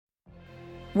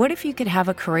What if you could have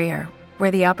a career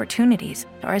where the opportunities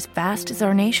are as vast as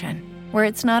our nation, where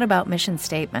it's not about mission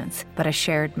statements, but a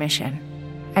shared mission?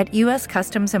 At U.S.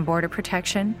 Customs and Border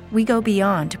Protection, we go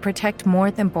beyond to protect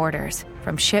more than borders.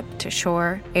 From ship to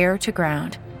shore, air to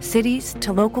ground, cities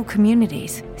to local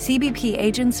communities, CBP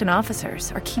agents and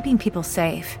officers are keeping people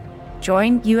safe.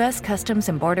 Join U.S. Customs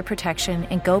and Border Protection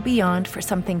and go beyond for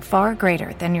something far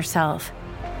greater than yourself.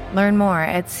 Learn more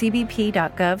at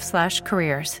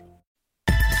cbp.gov/careers.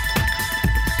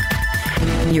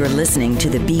 You're listening to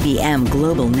the BBM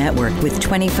Global Network with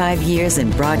 25 years in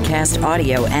broadcast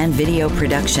audio and video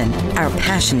production. Our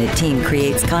passionate team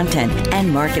creates content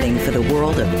and marketing for the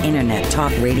world of Internet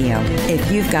Talk Radio. If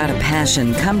you've got a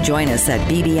passion, come join us at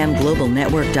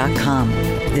bbmglobalnetwork.com.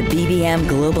 The BBM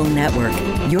Global Network.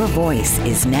 Your voice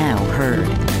is now heard.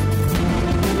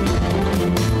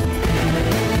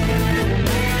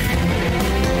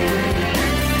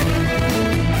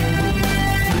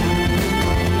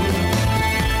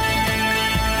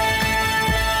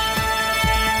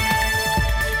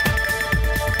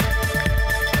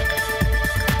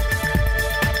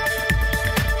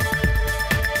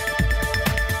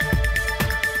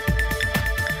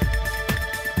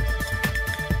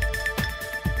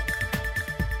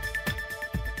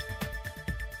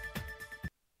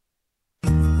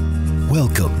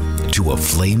 Welcome to A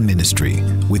Flame Ministry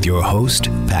with your host,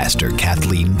 Pastor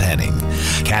Kathleen Panning.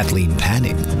 Kathleen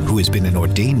Panning, who has been an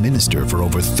ordained minister for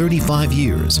over 35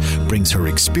 years, brings her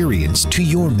experience to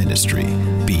your ministry,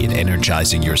 be it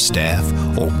energizing your staff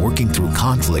or working through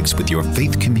conflicts with your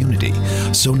faith community.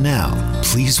 So now,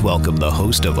 please welcome the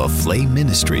host of A Flame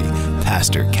Ministry,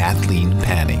 Pastor Kathleen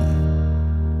Panning.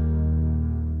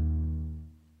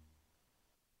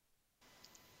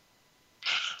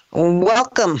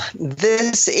 Welcome.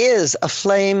 This is A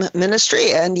Flame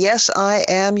Ministry, and yes, I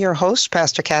am your host,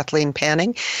 Pastor Kathleen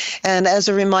Panning. And as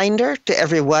a reminder to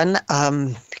everyone,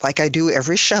 like I do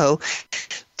every show,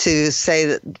 to say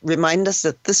that, remind us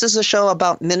that this is a show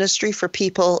about ministry for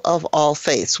people of all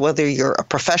faiths, whether you're a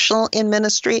professional in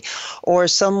ministry or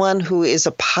someone who is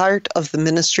a part of the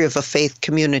ministry of a faith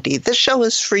community. This show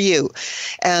is for you.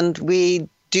 And we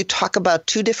do talk about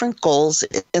two different goals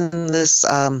in this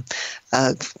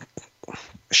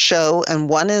show, and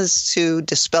one is to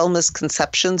dispel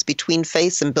misconceptions between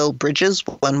faiths and build bridges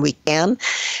when we can,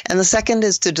 and the second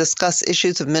is to discuss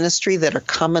issues of ministry that are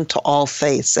common to all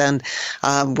faiths, and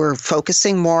we're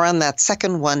focusing more on that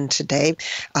second one today.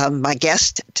 My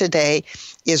guest today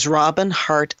is Robin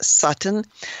Hart Sutton,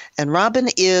 and Robin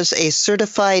is a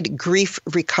certified grief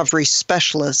recovery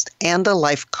specialist and a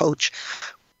life coach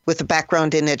with a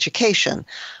background in education.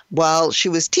 While she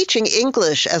was teaching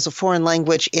English as a foreign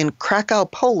language in Krakow,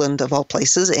 Poland, of all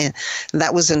places, and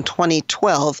that was in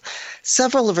 2012,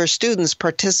 several of her students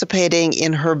participating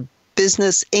in her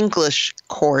business English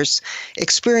course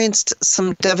experienced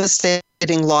some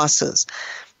devastating losses.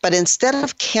 But instead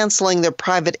of canceling their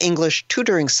private English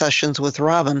tutoring sessions with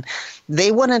Robin,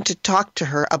 they wanted to talk to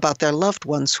her about their loved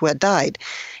ones who had died.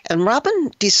 And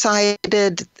Robin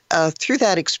decided through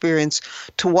that experience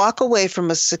to walk away from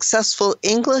a successful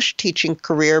English teaching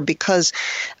career because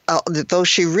though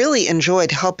she really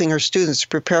enjoyed helping her students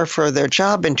prepare for their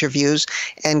job interviews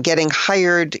and getting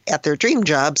hired at their dream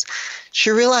jobs, she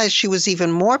realized she was even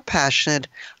more passionate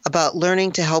about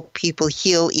learning to help people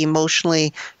heal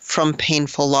emotionally from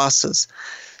painful losses.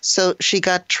 So she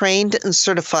got trained and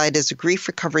certified as a grief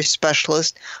recovery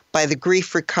specialist by the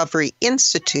Grief Recovery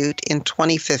Institute in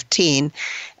 2015.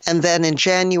 And then in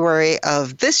January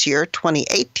of this year,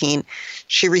 2018,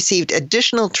 she received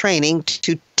additional training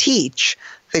to teach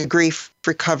the grief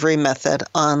recovery method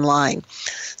online.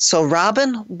 So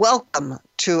Robin, welcome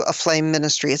to A Flame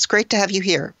Ministry. It's great to have you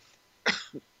here.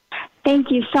 Thank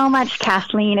you so much,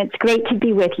 Kathleen. It's great to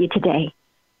be with you today.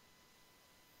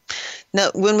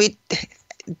 Now, when we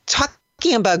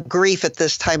talking about grief at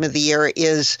this time of the year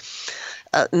is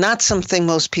not something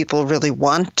most people really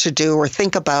want to do or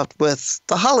think about with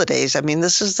the holidays. I mean,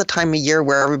 this is the time of year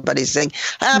where everybody's saying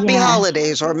Happy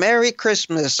Holidays or Merry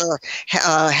Christmas or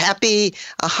Happy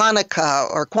Hanukkah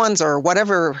or Kwanzaa or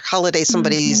whatever holiday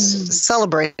somebody's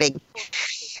celebrating.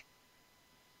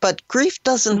 But grief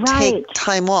doesn't take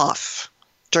time off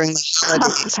during the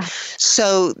holidays.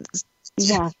 So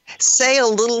say a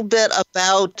little bit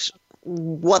about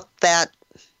what that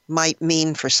might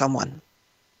mean for someone.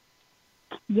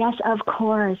 Yes, of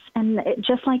course. And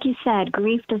just like you said,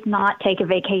 grief does not take a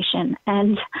vacation.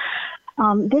 And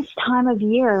this time of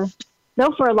year,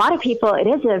 though for a lot of people it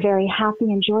is a very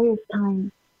happy and joyous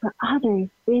time, for others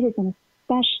it is an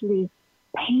especially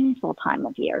painful time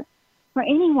of year. For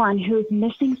anyone who's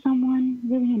missing someone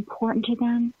really important to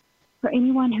them, for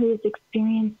anyone who has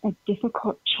experienced a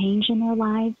difficult change in their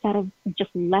lives that have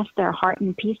just left their heart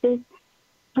in pieces,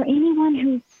 for anyone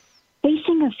who's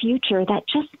facing a future that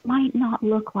just might not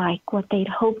look like what they'd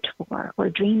hoped for or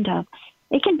dreamed of,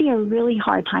 it can be a really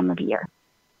hard time of year.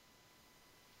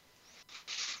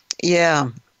 Yeah.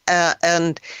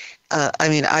 I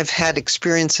mean, I've had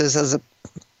experiences as a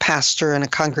pastor in a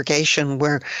congregation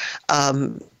where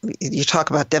you talk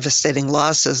about devastating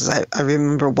losses. I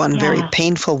remember one very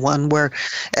painful one where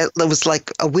it was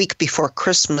like a week before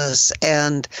Christmas,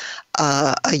 and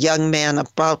a young man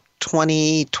about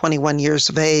 20, 21 years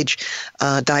of age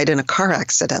died in a car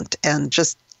accident and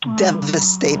just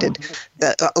devastated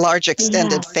a large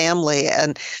extended family.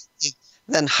 And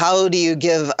then how do you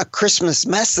give a Christmas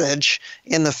message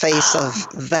in the face of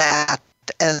that?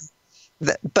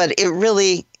 But it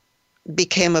really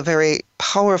became a very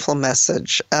powerful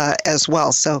message as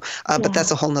well. So, but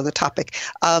that's a whole nother topic.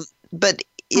 But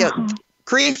you know,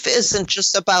 grief isn't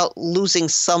just about losing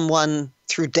someone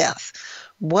through death.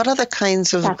 What other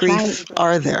kinds of grief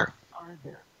are there?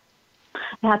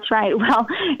 That's right. Well,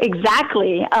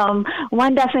 exactly.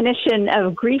 One definition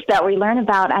of grief that we learn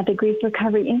about at the Grief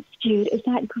Recovery Institute is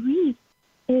that grief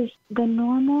is the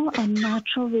normal and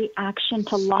natural reaction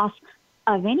to loss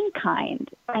of any kind,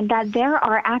 and that there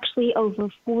are actually over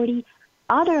 40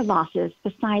 other losses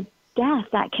besides death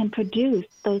that can produce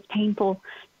those painful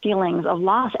feelings of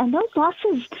loss. And those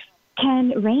losses can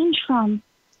range from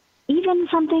even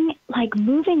something like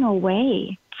moving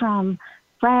away from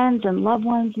friends and loved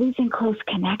ones, losing close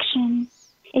connections.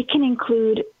 It can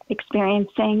include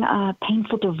experiencing a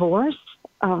painful divorce,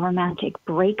 a romantic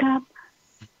breakup,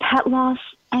 pet loss,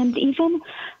 and even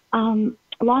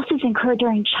losses incurred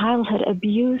during childhood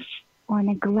abuse or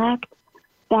neglect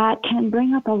that can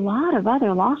bring up a lot of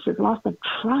other losses: loss of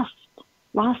trust,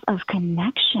 loss of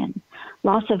connection,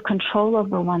 loss of control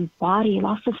over one's body,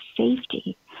 loss of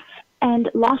safety,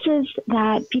 and losses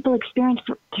that people experience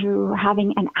through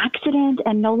having an accident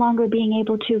and no longer being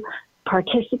able to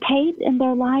participate in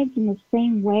their lives in the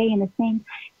same way, in the same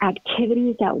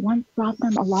activities that once brought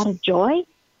them a lot of joy.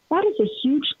 That is a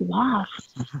huge loss.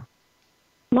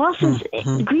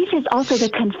 Grief is also the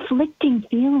conflicting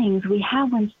feelings we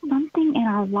have when something in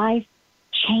our life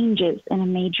changes in a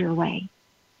major way.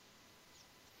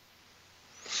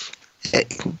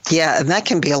 Yeah, and that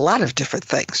can be a lot of different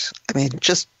things. I mean,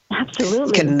 just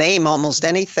absolutely can name almost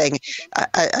anything.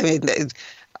 I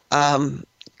mean,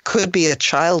 could be a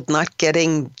child not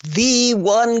getting the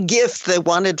one gift they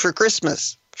wanted for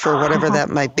Christmas, for whatever that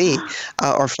might be,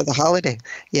 or for the holiday.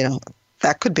 You know,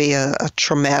 that could be a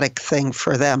traumatic thing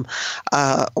for them,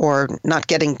 or not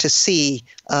getting to see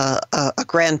a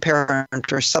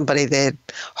grandparent or somebody they had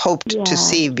hoped to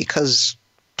see because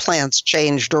plans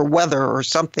changed or weather or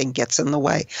something gets in the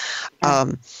way.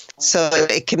 So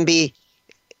it can be,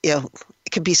 you know,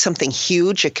 it could be something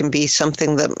huge. It can be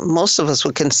something that most of us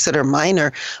would consider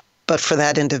minor, but for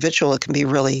that individual, it can be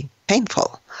really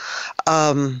painful.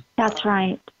 That's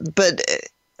right.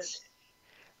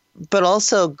 But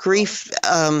also grief,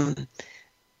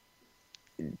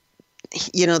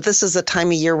 you know, this is a time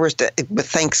of year where with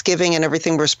Thanksgiving and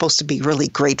everything, we're supposed to be really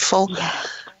grateful. Yes.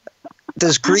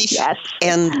 There's grief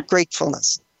and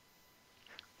gratefulness.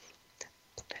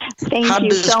 Thank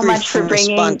you so much for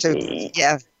bringing.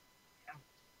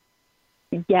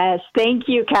 Yes, thank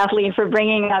you, Kathleen, for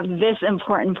bringing up this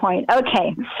important point.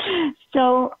 Okay,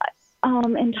 so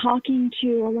in talking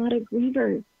to a lot of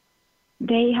grievers,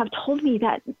 they have told me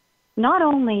that not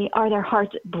only are their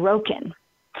hearts broken,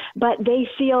 but they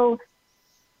feel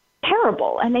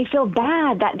terrible and they feel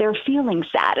bad that they're feeling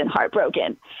sad and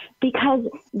heartbroken, because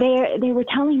they were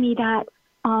telling me that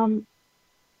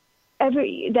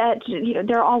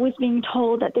they're always being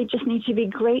told that they just need to be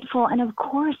grateful, and of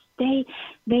course they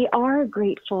are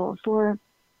grateful. For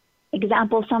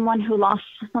example, someone who lost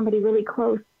somebody really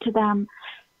close to them,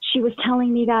 she was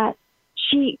telling me that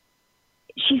she's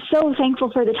so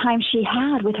thankful for the time she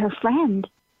had with her friend,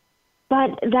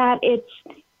 but that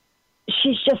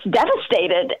she's just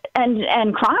devastated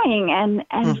and crying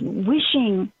and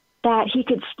wishing that he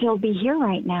could still be here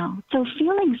right now. So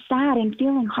feeling sad and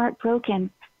feeling heartbroken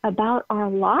about our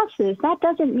losses, that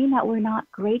doesn't mean that we're not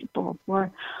grateful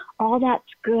for all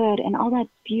that's good and all that's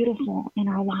beautiful in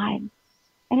our lives.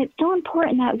 And it's so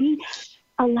important that we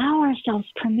allow ourselves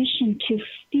permission to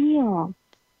feel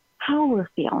how we're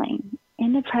feeling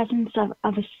in the presence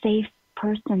of a safe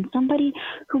person, somebody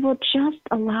who will just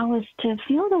allow us to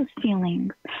feel those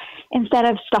feelings instead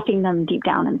of stuffing them deep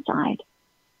down inside.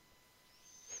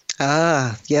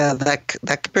 Yeah,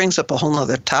 that brings up a whole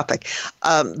nother topic.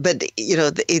 But, you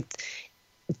know,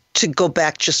 to go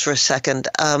back just for a second,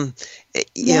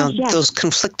 those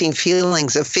conflicting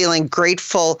feelings of feeling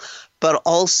grateful, but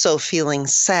also feeling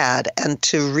sad, and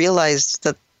to realize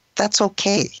that that's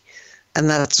okay and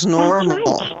that's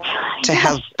normal to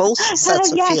have both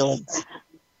sets of feelings.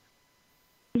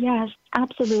 Yes,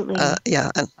 absolutely.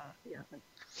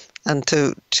 And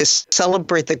to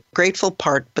celebrate the grateful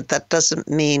part, but that doesn't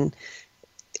mean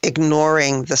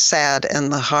ignoring the sad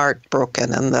and the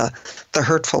heartbroken and the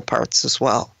hurtful parts as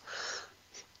well.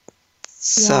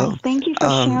 So, thank you for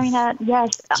sharing that.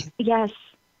 Yes.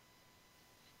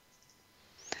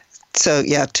 So,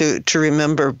 to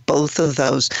remember both of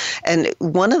those. And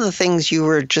one of the things you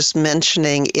were just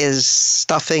mentioning is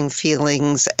stuffing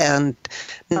feelings and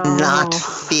not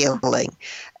feeling.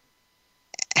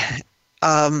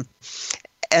 And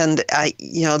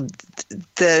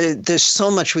there's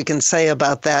so much we can say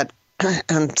about that,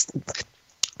 and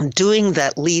doing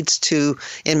that leads to,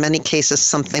 in many cases,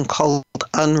 something called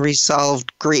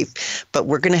unresolved grief. But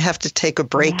we're going to have to take a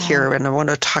break here, and I want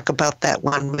to talk about that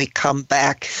when we come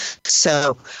back.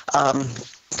 So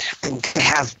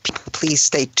have people please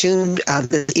stay tuned.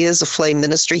 This is a Flame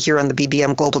Ministry here on the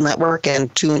BBM Global Network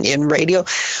and TuneIn Radio.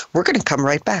 We're going to come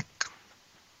right back.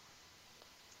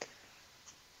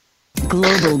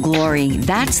 Global Glory.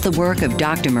 That's the work of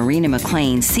Dr. Marina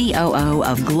McLean, COO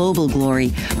of Global Glory,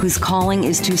 whose calling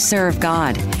is to serve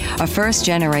God. A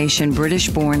first-generation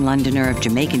British-born Londoner of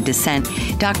Jamaican descent,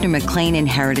 Dr. McLean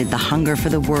inherited the hunger for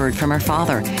the Word from her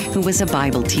father, who was a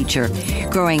Bible teacher.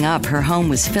 Growing up, her home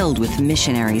was filled with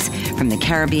missionaries from the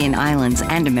Caribbean islands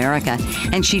and America,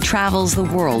 and she travels the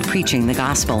world preaching the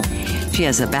gospel. She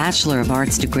has a Bachelor of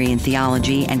Arts degree in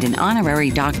theology and an honorary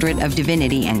doctorate of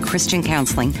divinity and Christian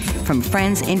counseling from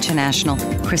Friends International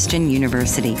Christian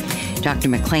University. Dr.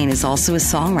 McLean is also a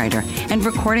songwriter and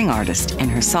recording artist,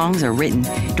 and her songs are written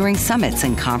during summits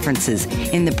and conferences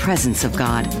in the presence of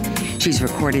God. She's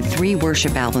recorded 3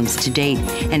 worship albums to date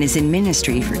and is in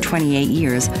ministry for 28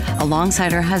 years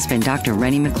alongside her husband, Dr.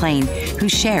 Rennie McLean, who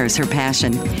shares her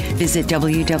passion. Visit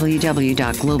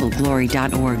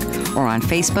www.globalglory.org or on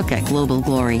Facebook at Global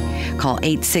Glory. Call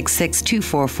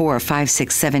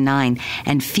 866-244-5679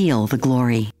 and feel the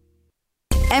glory.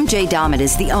 MJ Dommett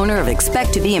is the owner of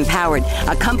Expect to be Empowered,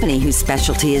 a company whose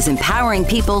specialty is empowering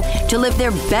people to live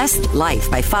their best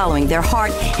life by following their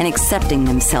heart and accepting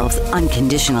themselves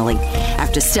unconditionally.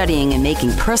 After studying and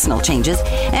making personal changes,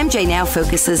 MJ now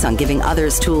focuses on giving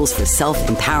others tools for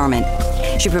self-empowerment.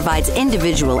 She provides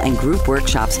individual and group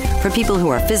workshops for people who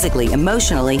are physically,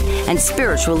 emotionally, and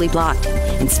spiritually blocked.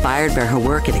 Inspired by her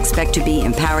work at Expect to be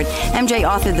Empowered, MJ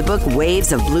authored the book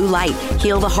Waves of Blue Light,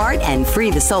 Heal the Heart and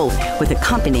Free the Soul, with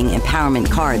accompanying empowerment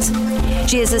cards.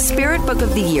 She is a Spirit Book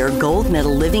of the Year Gold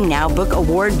Medal Living Now Book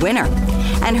Award winner.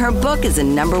 And her book is a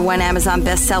 #1 Amazon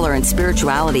bestseller in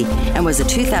spirituality and was a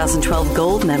 2012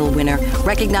 Gold Medal winner,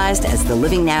 recognized as the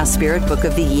Living Now Spirit Book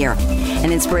of the Year.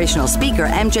 An inspirational speaker,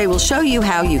 MJ will show you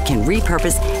how you can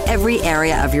repurpose every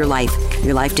area of your life.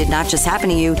 Your life did not just happen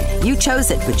to you. You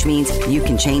chose it, which means you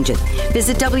can change it.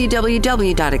 Visit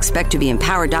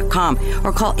www.expecttobeempowered.com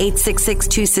or call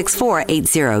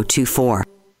 866-264-8024.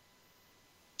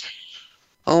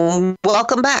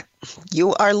 Welcome back.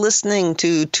 You are listening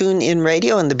to TuneIn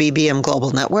Radio and the BBM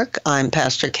Global Network. I'm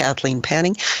Pastor Kathleen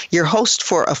Panning, your host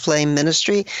for A Flame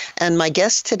Ministry, and my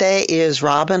guest today is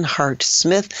Robin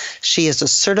Hart-Smith. She is a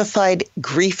certified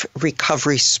grief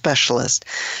recovery specialist.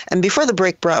 And before the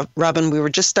break, Robin, we were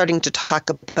just starting to talk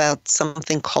about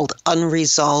something called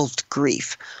unresolved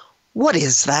grief. What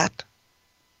is that?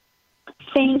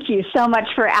 Thank you so much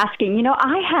for asking.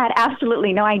 I had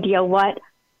absolutely no idea what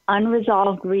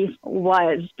unresolved grief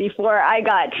was before I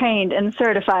got trained and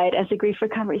certified as a grief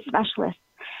recovery specialist.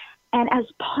 And as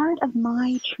part of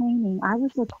my training, I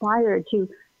was required to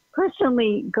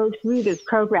personally go through this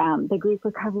program, the Grief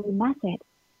Recovery Method.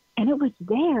 And it was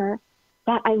there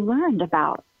that I learned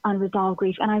about unresolved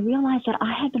grief. And I realized that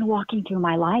I had been walking through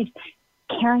my life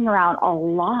carrying around a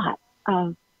lot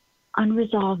of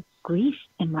unresolved grief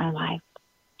in my life.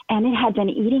 And it had been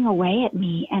eating away at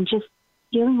me and just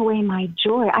stealing away my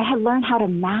joy. I had learned how to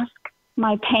mask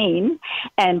my pain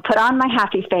and put on my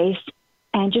happy face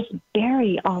and just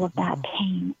bury all of that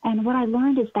pain. And what I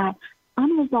learned is that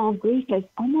unresolved grief is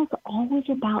almost always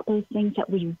about those things that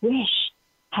we wish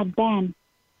had been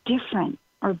different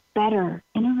or better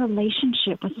in a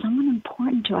relationship with someone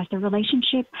important to us, a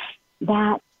relationship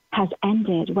that has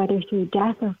ended, whether through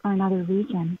death or for another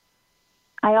reason.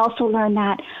 I also learned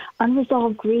that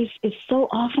unresolved grief is so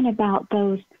often about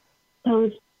those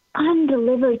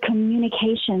undelivered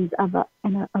communications of a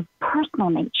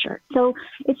personal nature. So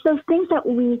it's those things that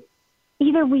we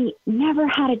either we never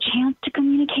had a chance to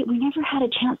communicate, we never had a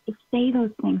chance to say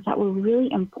those things that were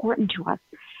really important to us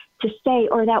to say,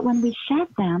 or that when we said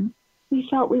them, we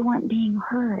felt we weren't being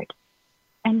heard.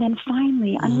 And then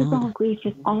finally, unresolved grief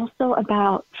is also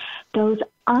about those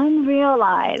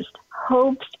unrealized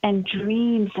hopes and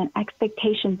dreams and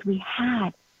expectations we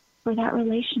had for that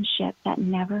relationship that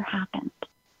never happened.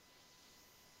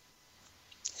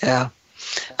 Yeah.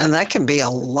 And that can be a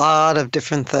lot of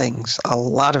different things,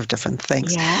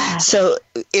 Yeah. So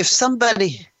if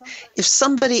somebody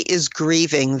is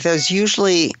grieving, there's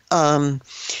usually, and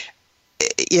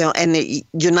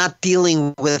you're not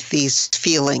dealing with these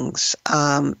feelings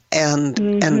and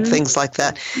things like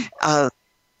that.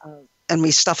 And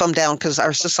we stuff them down because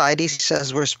our society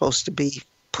says we're supposed to be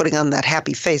putting on that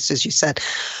happy face, as you said.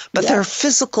 But there are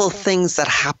physical things that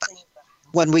happen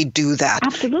when we do that.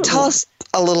 Absolutely. Tell us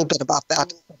a little bit about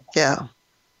that. Yeah.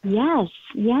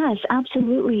 Yes,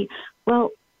 absolutely.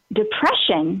 Well,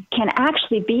 depression can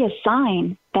actually be a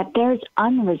sign that there's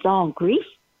unresolved grief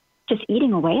just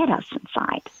eating away at us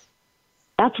inside.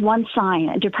 That's one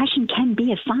sign. Depression can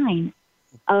be a sign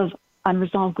of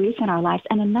unresolved grief in our lives.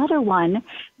 And another one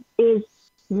is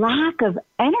lack of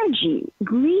energy.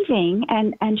 Grieving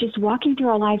and just walking through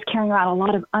our lives carrying around a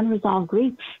lot of unresolved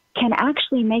grief can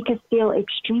actually make us feel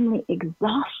extremely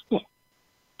exhausted,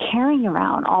 carrying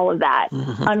around all of that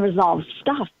unresolved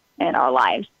stuff in our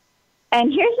lives.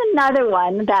 And here's another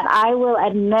one that I will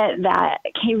admit that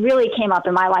really came up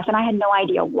in my life, and I had no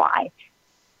idea why.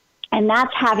 And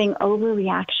that's having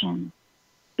overreaction.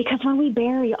 Because when we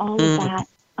bury all of that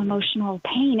emotional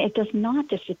pain, it does not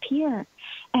disappear.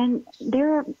 And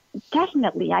there are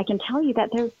definitely, I can tell you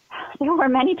that there were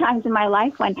many times in my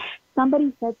life when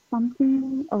somebody said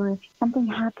something or something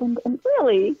happened, and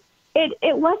really,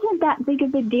 it wasn't that big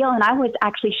of a deal. And I was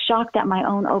actually shocked at my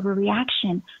own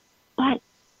overreaction. But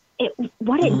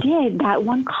what it did, that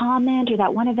one comment or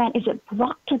that one event, is it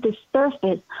brought to the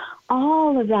surface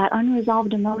all of that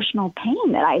unresolved emotional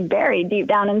pain that I buried deep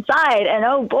down inside. And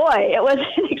oh boy, it was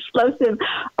an explosive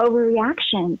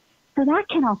overreaction. So that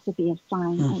can also be a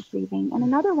sign of grieving. And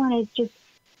another one is just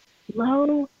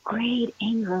low-grade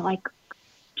anger, like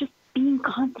just being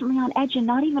constantly on edge and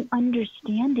not even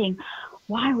understanding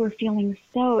why we're feeling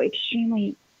so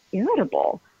extremely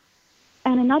irritable.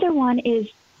 And another one is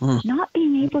not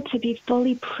being able to be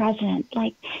fully present,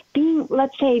 like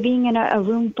let's say being in a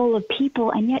room full of people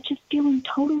and yet just feeling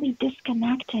totally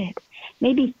disconnected,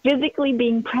 maybe physically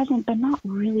being present, but not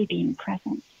really being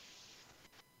present.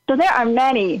 So there are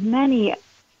many, many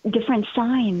different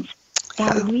signs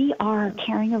that we are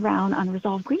carrying around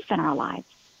unresolved grief in our lives.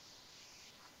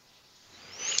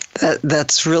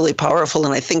 That's really powerful.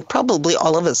 And I think probably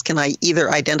all of us can either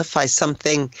identify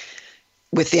something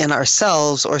within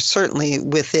ourselves or certainly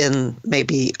within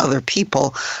maybe other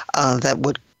people that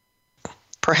would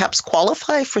perhaps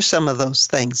qualify for some of those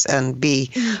things and be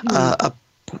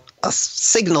a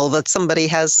signal that somebody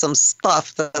has some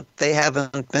stuff that they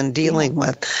haven't been dealing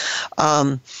with.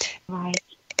 Right.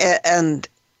 And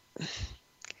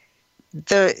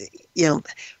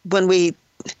when we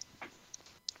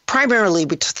primarily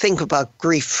we think about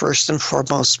grief first and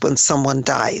foremost when someone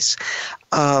dies.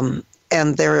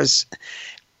 And there's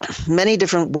many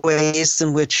different ways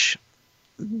in which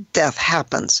death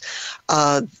happens.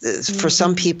 For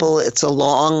some people, it's a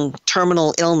long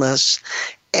terminal illness,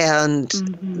 and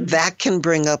that can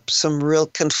bring up some real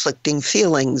conflicting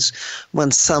feelings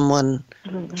when someone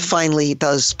finally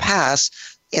does pass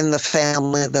in the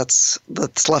family that's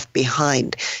left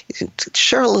behind.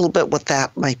 Share a little bit what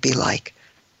that might be like.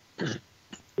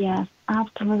 Yes,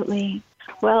 absolutely.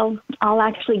 Well, I'll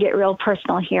actually get real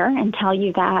personal here and tell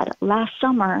you that last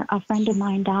summer, a friend of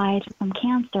mine died from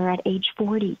cancer at age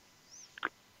 40.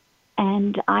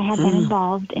 And I had been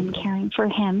involved in caring for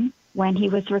him when he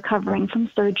was recovering from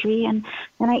surgery. And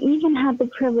I even had the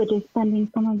privilege of spending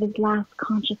some of his last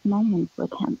conscious moments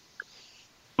with him.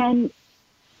 And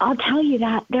I'll tell you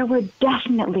that there were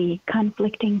definitely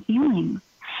conflicting feelings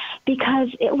because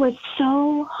it was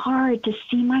so hard to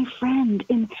see my friend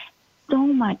in so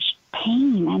much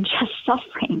pain and just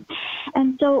suffering.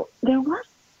 And so there was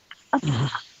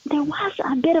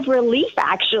a bit of relief,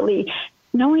 actually,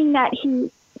 knowing that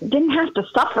he didn't have to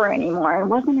suffer anymore and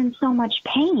wasn't in so much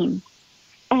pain.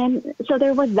 And so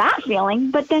there was that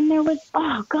feeling, but then there was,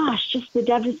 oh gosh, just the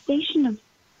devastation of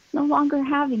no longer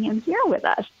having him here with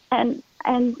us. And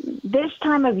this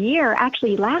time of year,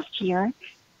 actually last year,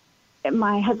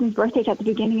 my husband's birthday's at the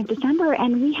beginning of December,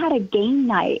 and we had a game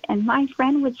night, and my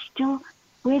friend was still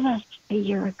with us a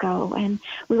year ago, and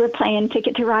we were playing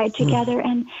Ticket to Ride together,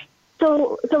 and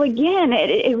So again,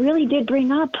 it really did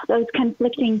bring up those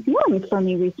conflicting feelings for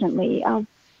me recently of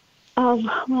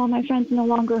well, my friend's no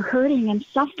longer hurting and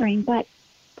suffering, but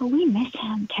we miss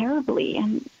him terribly,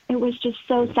 and it was just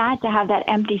so sad to have that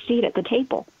empty seat at the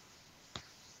table.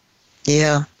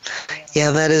 Yeah,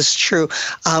 that is true.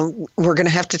 We're going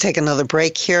to have to take another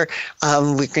break here.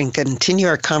 We can continue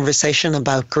our conversation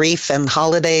about grief and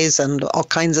holidays and all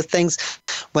kinds of things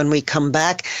when we come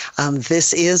back.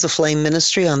 This is A Flame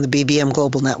Ministry on the BBM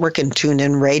Global Network and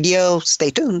TuneIn Radio.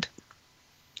 Stay tuned.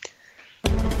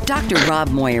 Dr. Rob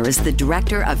Moyer is the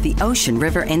director of the Ocean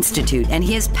River Institute, and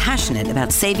he is passionate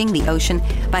about saving the ocean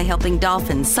by helping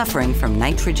dolphins suffering from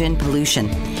nitrogen pollution.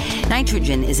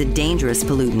 Nitrogen is a dangerous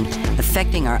pollutant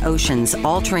affecting our oceans,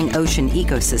 altering ocean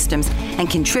ecosystems, and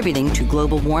contributing to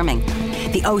global warming.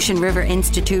 The Ocean River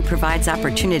Institute provides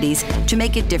opportunities to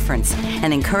make a difference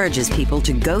and encourages people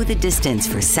to go the distance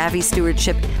for savvy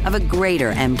stewardship of a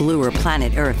greater and bluer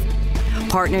planet Earth.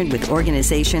 Partnered with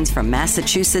organizations from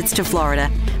Massachusetts to Florida,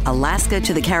 Alaska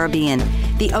to the Caribbean,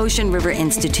 the Ocean River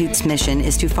Institute's mission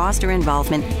is to foster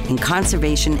involvement in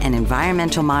conservation and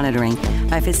environmental monitoring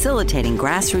by facilitating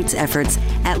grassroots efforts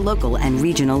at local and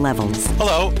regional levels.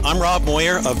 Hello, I'm Rob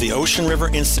Moyer of the Ocean River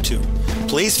Institute.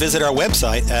 Please visit our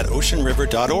website at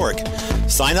oceanriver.org.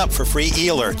 Sign up for free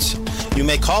e-alerts. You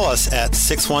may call us at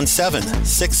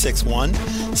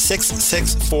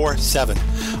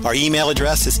 617-661-6647. Our email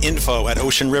address is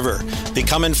info@oceanriver.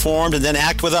 Become informed and then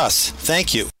act with us.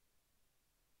 Thank you.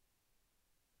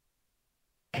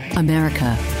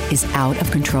 America is out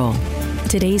of control.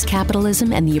 Today's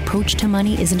capitalism and the approach to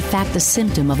money is in fact the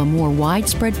symptom of a more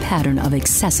widespread pattern of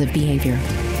excessive behavior.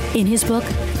 In his book,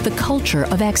 The Culture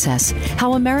of Excess,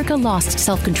 How America Lost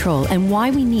Self-Control and Why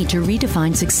We Need to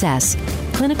Redefine Success,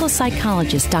 clinical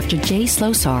psychologist Dr. Jay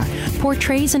Slosar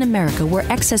portrays an America where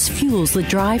excess fuels the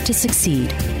drive to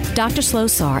succeed. Dr.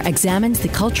 Slosar examines the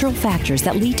cultural factors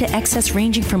that lead to excess,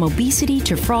 ranging from obesity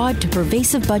to fraud to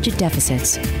pervasive budget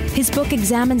deficits. His book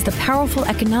examines the powerful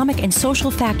economic and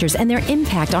social factors and their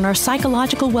impact on our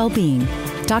psychological well-being.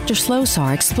 Dr.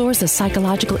 Slosar explores the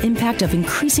psychological impact of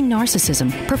increasing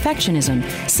narcissism, perfectionism,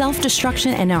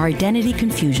 self-destruction, and our identity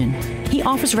confusion. He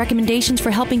offers recommendations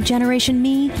for helping Generation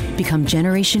Me become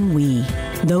Generation We.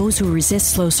 Those who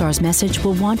resist Slosar's message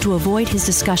will want to avoid his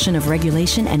discussion of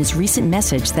regulation and his recent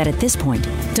message that at this point,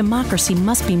 democracy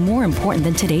must be more important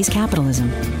than today's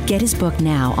capitalism. Get his book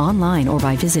now online or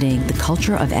by visiting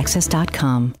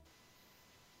thecultureofexcess.com.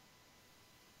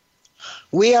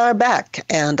 We are back,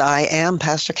 and I am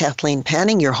Pastor Kathleen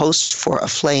Panning, your host for A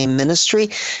Flame Ministry,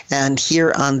 and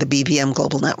here on the BBM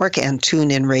Global Network and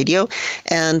TuneIn Radio.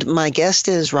 And my guest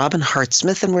is Robin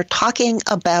Hartsmith, and we're talking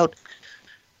about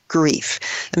grief.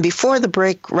 And before the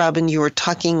break, Robin, you were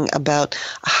talking about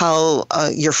how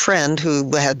your friend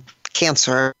who had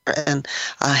cancer and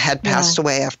had passed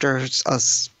away after a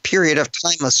period of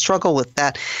time, a struggle with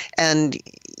that, and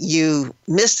you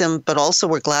missed him, but also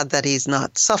we're glad that he's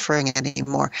not suffering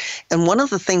anymore. And one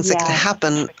of the things that can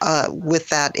happen with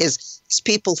that is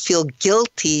people feel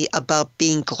guilty about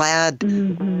being glad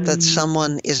that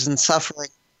someone isn't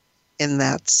suffering in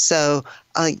that. So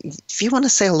if you want to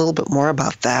say a little bit more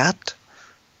about that.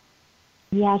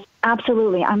 Yes,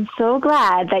 absolutely. I'm so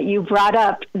glad that you brought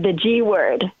up the G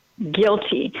word,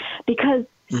 guilty, because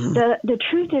the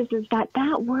truth is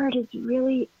that word is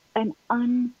really an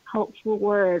unhelpful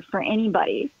word for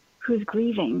anybody who's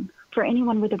grieving, for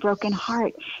anyone with a broken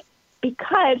heart.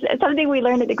 Because something we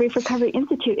learned at the Grief Recovery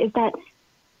Institute is that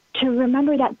to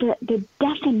remember that the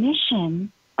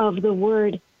definition of the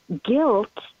word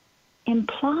guilt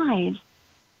implies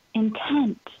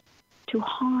intent to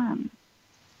harm.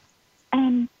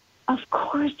 And of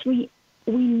course, we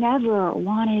never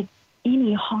wanted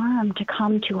any harm to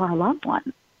come to our loved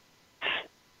ones.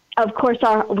 Of course,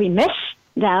 we miss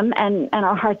them and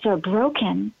our hearts are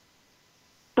broken.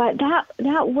 But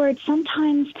that word,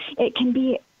 sometimes it can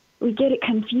be, we get it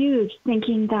confused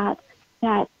thinking that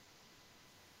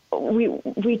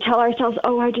we tell ourselves,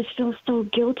 oh, I just feel so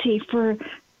guilty for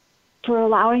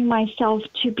allowing myself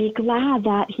to be glad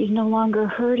that he's no longer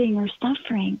hurting or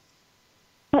suffering.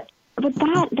 But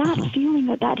that feeling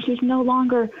that he's no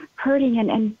longer hurting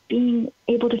and being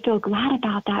able to feel glad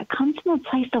about that comes from a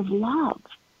place of love.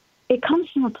 It comes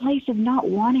from a place of not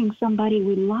wanting somebody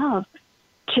we love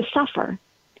to suffer.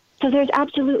 So there's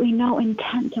absolutely no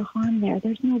intent to harm there.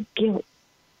 There's no guilt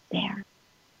there.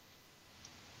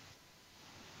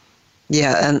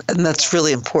 Yeah, and that's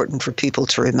really important for people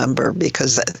to remember,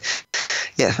 because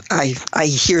Yeah, I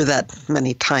hear that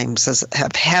many times,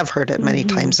 have heard it many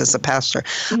times as a pastor.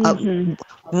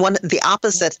 The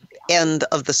opposite end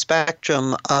of the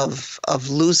spectrum of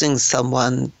losing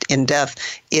someone in death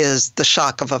is the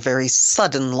shock of a very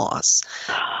sudden loss.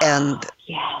 And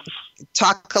yes.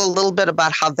 Talk a little bit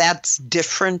about how that's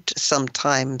different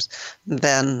sometimes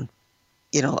than,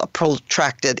 a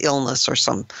protracted illness or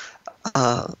some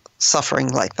suffering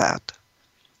like that.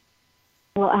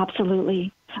 Well,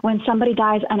 absolutely. When somebody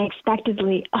dies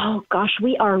unexpectedly, oh gosh,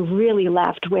 we are really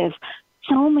left with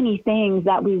so many things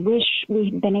that we wish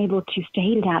we'd been able to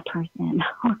say to that person,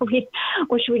 or we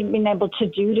wish we'd been able to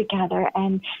do together.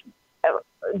 And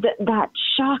that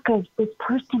shock of this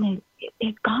person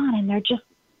is gone, and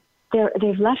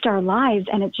they've left our lives,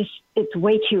 and it's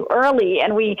way too early,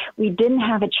 and we didn't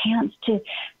have a chance to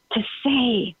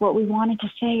say what we wanted to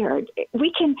say, or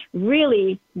we can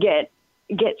really get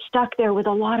stuck there with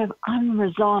a lot of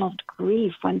unresolved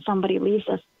grief when somebody leaves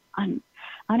us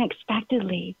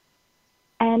unexpectedly.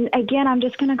 And again, I'm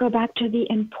just going to go back to the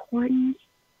importance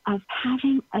of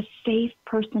having a safe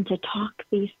person to talk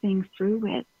these things through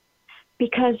with,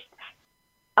 because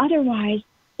otherwise,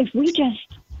 if we just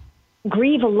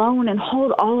grieve alone and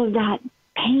hold all of that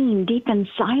pain deep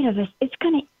inside of us, it's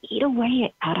going to eat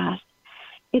away at us.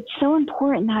 It's so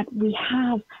important that we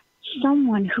have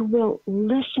someone who will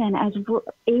listen as we're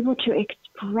able to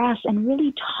express and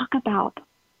really talk about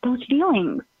those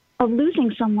feelings of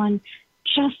losing someone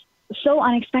just so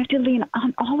unexpectedly, and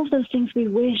on all of those things we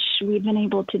wish we'd been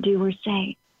able to do or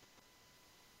say.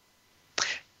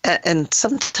 And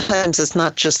sometimes it's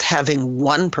not just having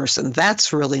one person.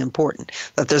 That's really important,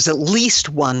 that there's at least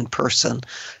one person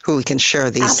who we can share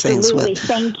these things with.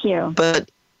 Absolutely. Thank you. But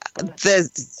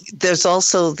there's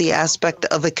also the aspect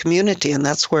of a community, and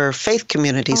that's where faith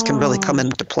communities can really come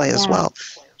into play as well.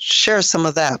 Share some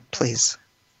of that, please.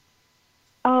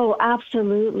 Oh,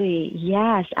 absolutely.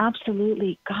 Yes,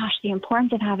 absolutely. Gosh, the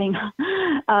importance of having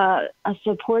a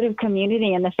supportive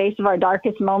community in the face of our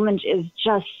darkest moments is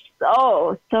just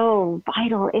so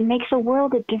vital. It makes a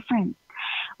world of difference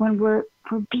when we're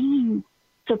being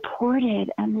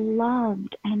supported and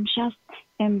loved and just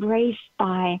embraced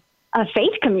by a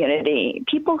faith community,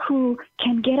 people who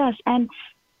can get us. And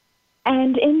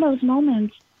in those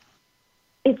moments,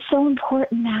 it's so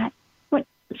important that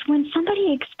when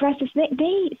somebody expresses,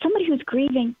 somebody who's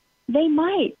grieving, they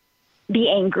might be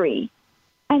angry,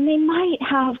 and they might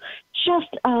have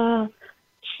just a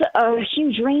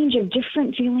huge range of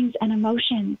different feelings and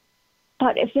emotions.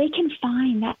 But if they can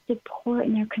find that support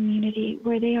in their community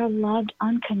where they are loved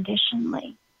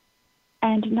unconditionally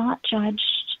and not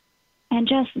judged and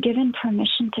just given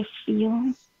permission to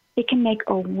feel, it can make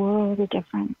a world of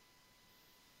difference.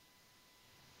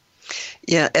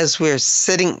 Yeah, as we're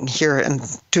sitting here and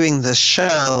doing this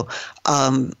show,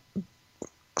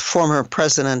 former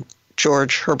President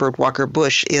George Herbert Walker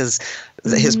Bush his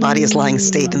body is lying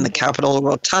state in the Capitol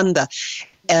Rotunda.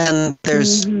 And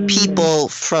there's people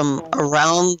from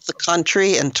around the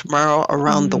country and tomorrow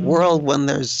around the world when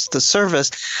there's the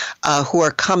service who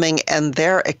are coming, and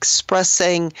they're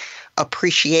expressing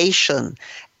appreciation.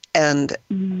 And,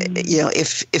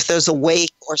 if there's a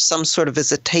wake or some sort of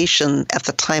visitation at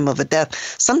the time of a death,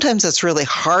 sometimes it's really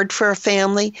hard for a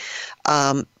family,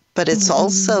 but it's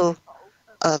also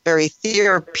very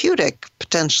therapeutic,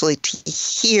 potentially, to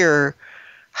hear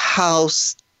how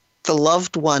the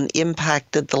loved one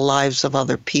impacted the lives of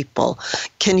other people.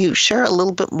 Can you share a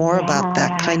little bit more about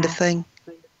that kind of thing?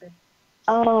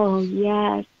 Oh,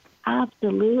 yes,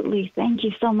 absolutely. Thank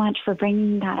you so much for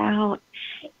bringing that out.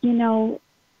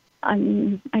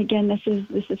 Again, this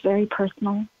is very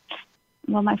personal.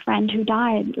 Well, my friend who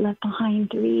died left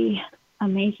behind 3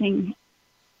 amazing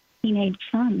teenage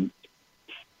sons.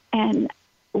 And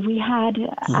we had,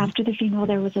 after the funeral,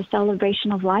 there was a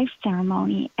celebration of life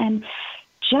ceremony. And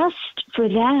just for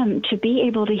them to be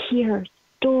able to hear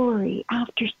story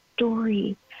after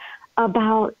story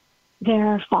about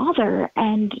their father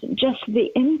and just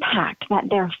the impact that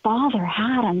their father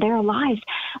had on their lives.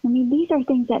 I mean, these are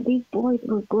things that these boys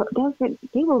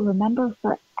they will remember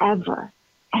forever.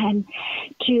 And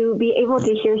to be able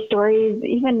to hear stories,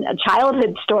 even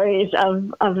childhood stories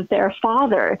of their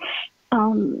father,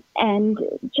 and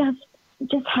just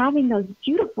having those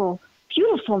beautiful,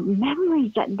 beautiful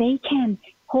memories that they can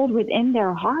hold within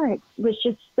their hearts was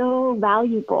just so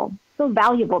valuable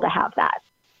to have that.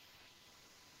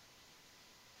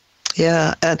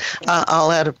 Yeah, and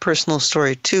I'll add a personal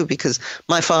story, too, because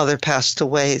my father passed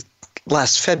away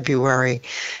last February,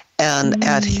 And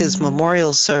at his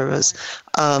memorial service,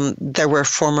 there were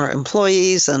former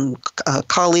employees and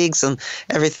colleagues and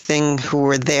everything who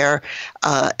were there.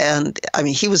 And I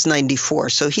mean, he was 94,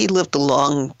 so he lived a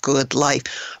long, good life.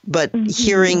 But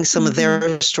hearing some of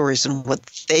their stories and what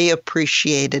they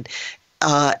appreciated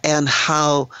and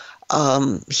how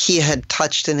he had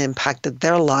touched and impacted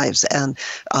their lives, and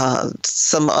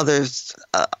some other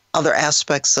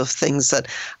aspects of things that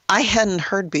I hadn't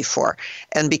heard before.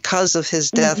 And because of his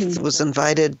death, was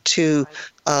invited to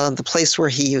the place where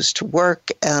he used to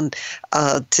work, and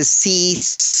to see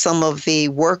some of the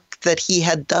work that he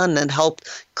had done and helped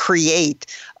create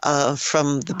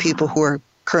from the people who are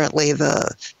currently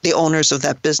the owners of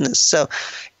that business. So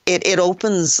it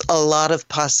opens a lot of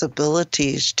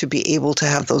possibilities to be able to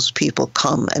have those people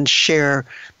come and share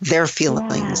their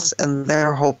feelings and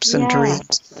their hopes and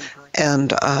dreams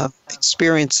and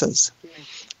experiences.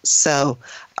 So,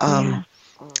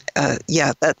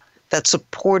 that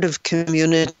supportive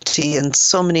community in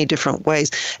so many different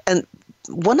ways. And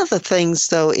one of the things,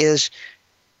 though, is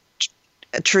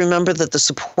to remember that the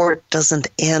support doesn't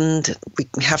end. We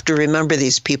have to remember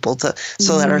these people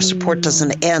so that our support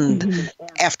doesn't end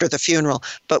after the funeral.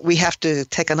 But we have to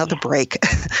take another break.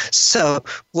 So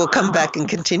we'll come back and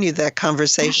continue that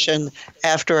conversation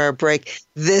after our break.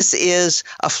 This is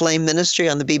A Flame Ministry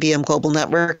on the BBM Global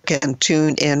Network and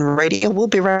TuneIn Radio. We'll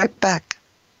be right back.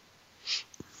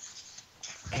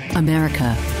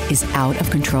 America is out of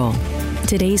control.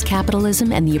 Today's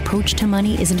capitalism and the approach to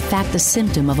money is in fact the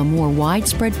symptom of a more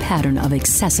widespread pattern of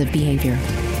excessive behavior.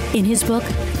 In his book,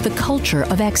 The Culture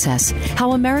of Excess,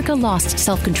 How America Lost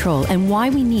Self-Control and Why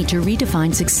We Need to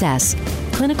Redefine Success,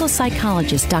 clinical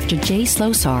psychologist Dr. Jay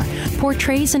Slosar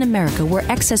portrays an America where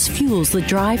excess fuels the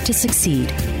drive to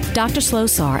succeed. Dr.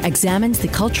 Slosar examines the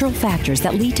cultural factors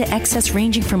that lead to excess,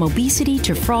 ranging from obesity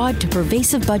to fraud to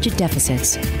pervasive budget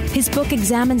deficits. His book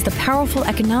examines the powerful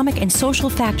economic and social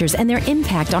factors and their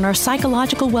impact on our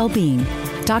psychological well-being.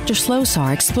 Dr.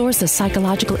 Slosar explores the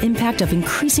psychological impact of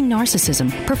increasing narcissism,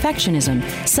 perfectionism,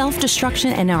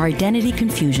 self-destruction, and our identity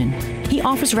confusion. He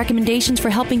offers recommendations for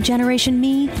helping Generation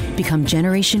Me become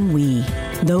Generation We.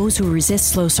 Those who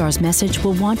resist Slosar's message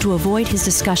will want to avoid his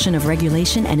discussion of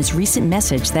regulation and his recent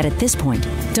message that at this point,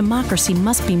 democracy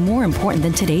must be more important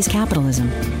than today's capitalism.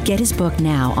 Get his book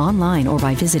now online or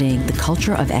by visiting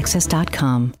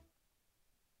thecultureofexcess.com.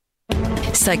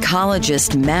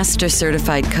 Psychologist, master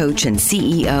certified coach, and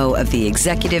CEO of the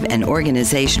executive and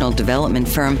organizational development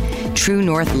firm True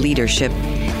North Leadership,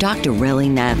 Dr. Relly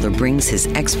Nadler brings his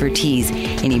expertise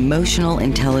in emotional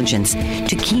intelligence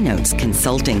to Keynotes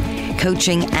consulting,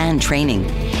 coaching, and training.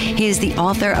 He is the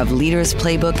author of Leader's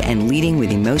Playbook and Leading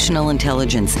with Emotional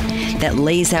Intelligence that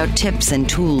lays out tips and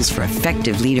tools for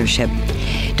effective leadership.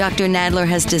 Dr. Nadler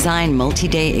has designed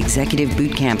multi-day executive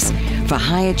boot camps for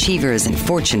high achievers in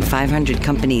Fortune 500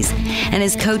 companies and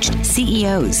has coached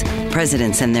CEOs,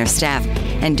 presidents, and their staff,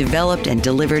 and developed and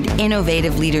delivered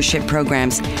innovative leadership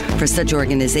programs for such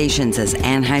organizations as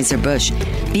Anheuser-Busch,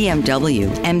 BMW,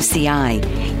 MCI,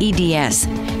 EDS,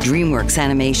 DreamWorks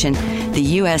Animation, the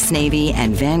U.S. Navy,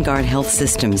 and Vanguard Health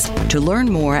Systems. To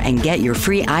learn more and get your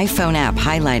free iPhone app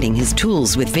highlighting his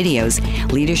tools with videos,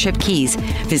 leadership keys,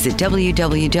 visit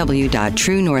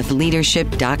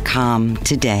www.truenorthleadership.com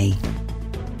today.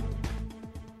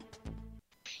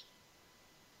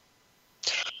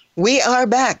 We are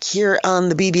back here on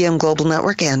the BBM Global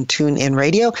Network and TuneIn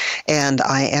Radio, and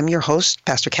I am your host,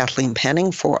 Pastor Kathleen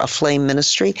Penning, for A Flame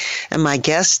Ministry, and my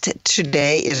guest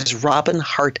today is Robin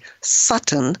Hart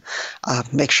Sutton.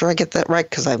 Make sure I get that right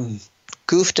because I'm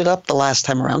goofed it up the last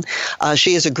time around.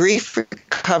 She is a grief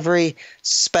recovery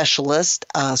specialist,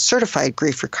 certified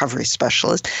grief recovery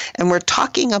specialist, and we're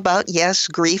talking about, yes,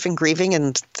 grief and grieving,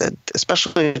 and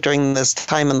especially during this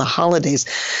time in the holidays.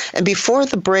 And before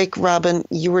the break, Robin,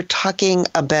 you were talking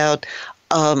about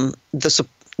the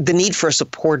need for a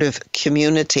supportive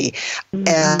community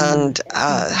and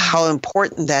how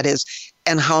important that is.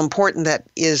 And how important that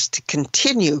is to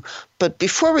continue. But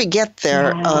before we get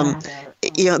there,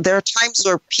 there are times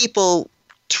where people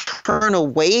turn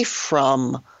away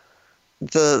from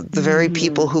the very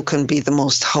people who can be the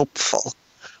most helpful.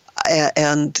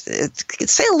 And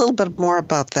say a little bit more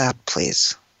about that,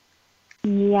 please.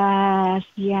 Yes.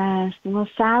 Well,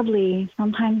 sadly,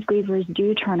 sometimes grievers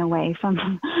do turn away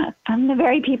from the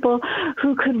very people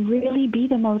who could really be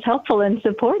the most helpful and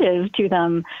supportive to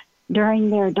them during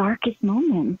their darkest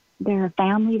moments, their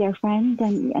family, their friends,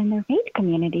 and their faith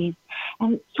communities.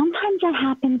 And sometimes that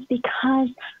happens because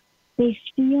they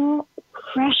feel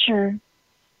pressure,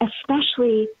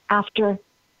 especially after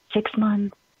 6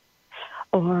 months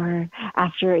or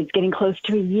after it's getting close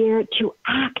to a year, to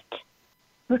act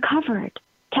recovered,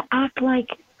 to act like,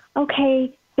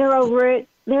 okay, they're over it,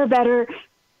 they're better,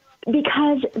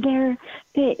 because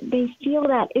they feel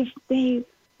that if they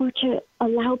were to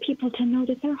allow people to know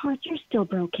that their hearts are still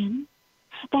broken,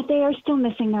 that they are still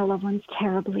missing their loved ones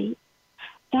terribly,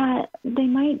 that they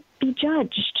might be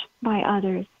judged by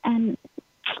others. And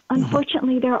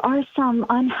unfortunately, there are some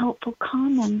unhelpful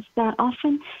comments that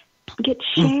often get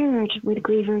shared with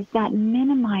grievers that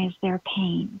minimize their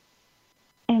pain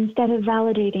instead of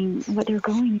validating what they're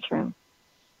going through.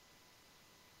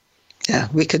 Yeah,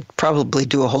 we could probably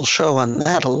do a whole show on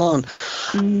that alone.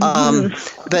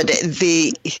 But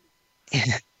the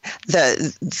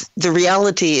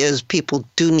reality is people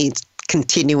do need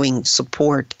continuing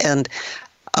support, and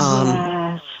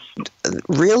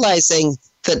realizing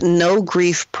that no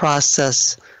grief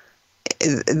process,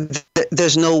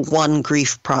 there's no one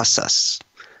grief process.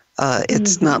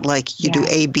 It's not like you do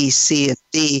A, B, C, and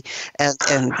D, and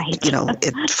right.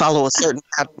 It follow a certain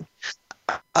pattern.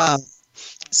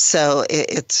 So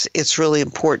it's really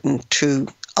important to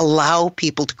allow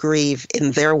people to grieve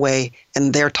in their way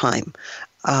and their time,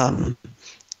 and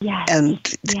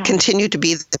continue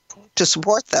to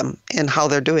support them in how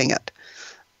they're doing it.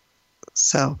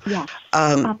 So,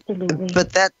 absolutely.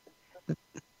 But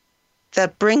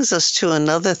that brings us to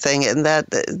another thing, and that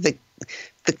the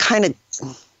kind of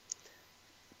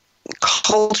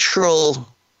cultural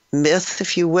myth,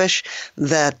 if you wish,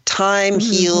 that time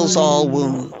heals all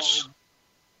wounds.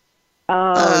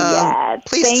 Oh, yes.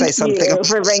 Please say something. Thank you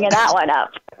for bringing that one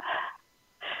up.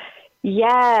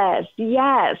 Yes.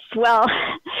 Well,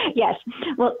 yes.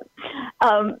 Well,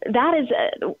 that is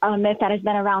a myth that has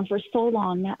been around for so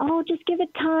long now. Oh, just give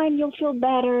it time. You'll feel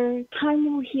better.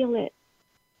 Time will heal it.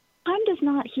 Time does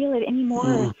not heal it any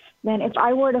more than if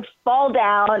I were to fall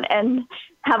down and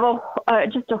have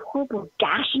just a horrible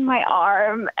gash in my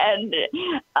arm. And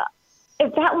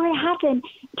if that were to happen,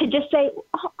 to just say,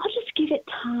 I'll just give it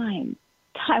time.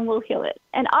 Time will heal it.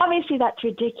 And obviously that's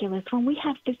ridiculous. When we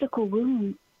have physical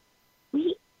wounds,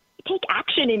 we take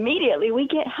action immediately. We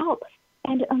get help.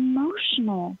 And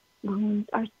emotional wounds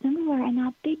are similar in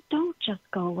that they don't just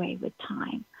go away with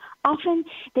time. Often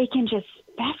they can just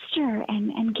fester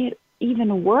and get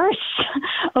even worse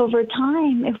over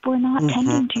time if we're not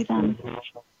tending to them,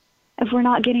 if we're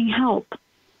not getting help.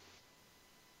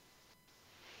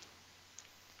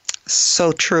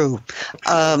 So true.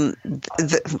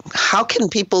 How can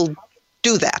people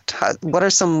do that? What are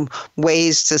some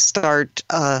ways to start?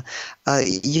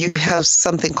 You have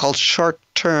something called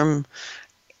short-term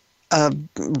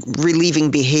relieving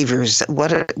behaviors.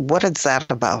 What is that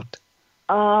about?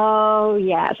 Oh,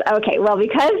 yes. Okay. Well,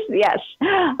 because, yes,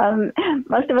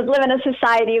 most of us live in a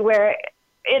society where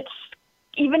it's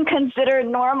even considered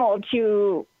normal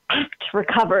to act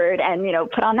recovered and,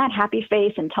 put on that happy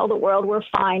face and tell the world we're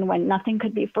fine when nothing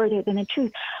could be further than the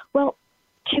truth. Well,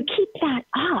 to keep that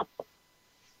up,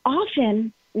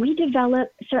 often we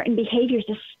develop certain behaviors,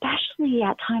 especially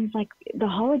at times like the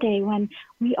holiday when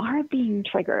we are being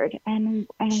triggered and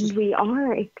we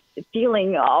are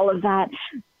feeling all of that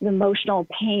emotional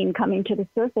pain coming to the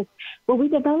surface. Well, we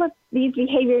develop these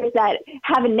behaviors that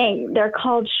have a name. They're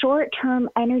called short-term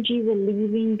energy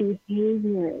relieving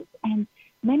behaviors. And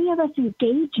many of us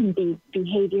engage in these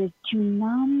behaviors to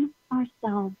numb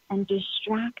ourselves and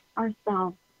distract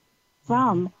ourselves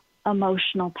from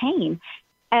emotional pain.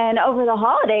 And over the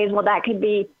holidays, well, that could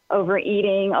be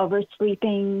overeating,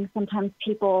 oversleeping. Sometimes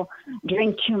people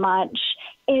drink too much.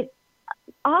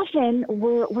 Often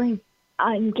we're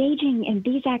engaging in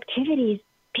these activities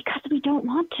because we don't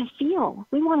want to feel.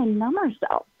 We want to numb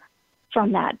ourselves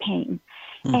from that pain.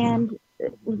 And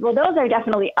well, those are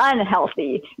definitely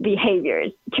unhealthy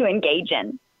behaviors to engage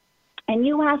in. And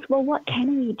you ask, well, what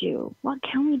can we do? What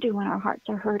can we do when our hearts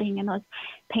are hurting and those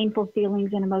painful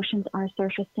feelings and emotions are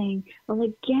surfacing? Well,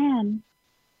 again,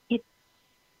 it's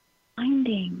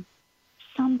finding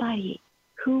somebody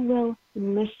who will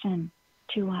listen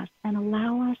to us and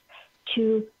allow us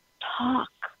to talk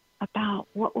about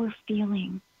what we're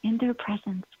feeling in their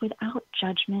presence without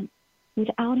judgment,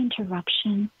 without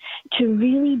interruption. To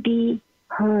really be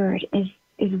heard is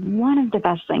one of the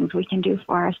best things we can do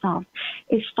for ourselves,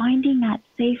 is finding that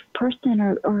safe person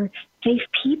or safe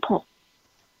people.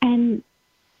 And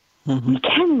we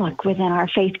can look within our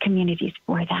faith communities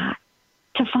for that,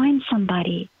 to find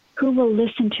somebody who will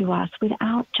listen to us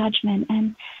without judgment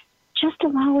and just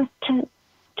allow us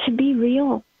to be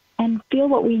real and feel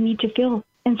what we need to feel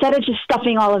instead of just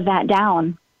stuffing all of that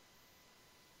down.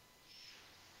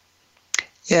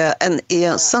 Yeah, and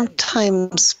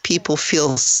sometimes people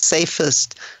feel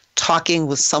safest talking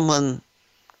with someone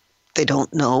they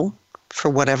don't know, for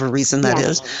whatever reason that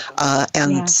is.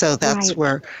 So that's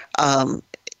where,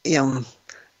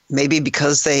 maybe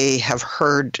because they have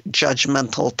heard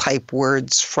judgmental type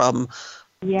words from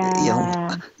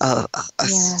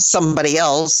somebody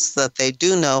else that they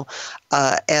do know,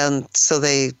 and so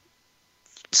they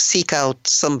seek out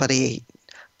somebody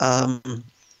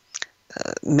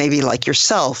maybe like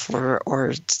yourself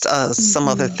or some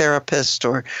other therapist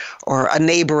or a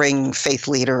neighboring faith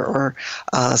leader or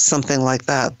something like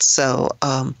that. So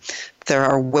there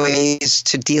are ways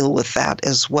to deal with that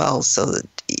as well, so that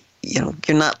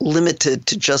you're not limited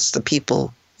to just the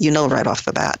people right off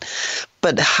the bat.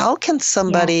 But how can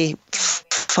somebody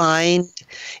find,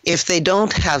 if they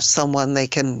don't have someone they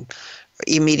can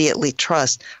immediately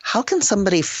trust, how can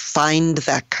somebody find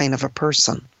that kind of a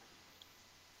person?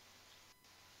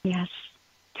 Yes.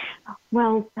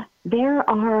 Well, there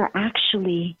are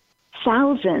actually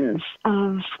thousands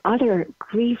of other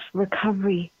grief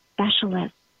recovery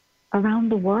specialists around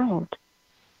the world.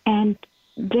 And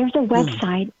there's a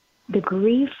website, the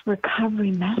Grief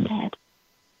Recovery Method.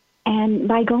 And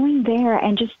by going there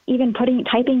and just even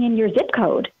typing in your zip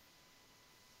code,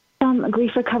 some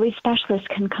grief recovery specialists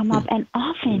can come up, and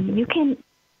often you can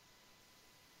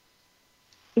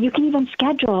even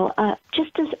schedule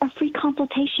just as a free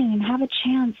consultation and have a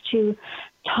chance to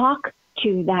talk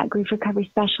to that grief recovery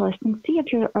specialist and see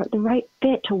if you're the right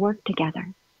fit to work together.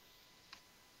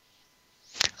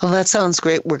 Well, that sounds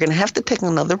great. We're going to have to take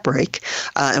another break,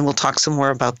 and we'll talk some more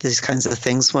about these kinds of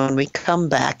things when we come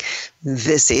back.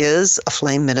 This is A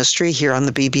Flame Ministry here on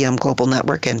the BBM Global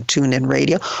Network and TuneIn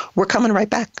Radio. We're coming right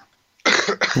back.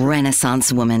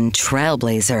 Renaissance woman,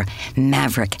 trailblazer,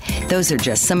 maverick. Those are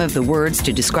just some of the words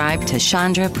to describe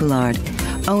Tashandra Poulard,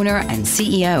 owner and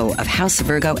CEO of House of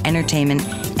Virgo Entertainment,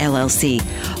 LLC,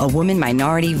 a woman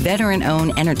minority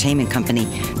veteran-owned entertainment company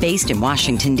based in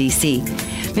Washington, D.C.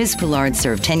 Ms. Poulard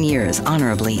served 10 years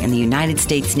honorably in the United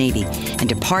States Navy and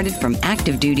departed from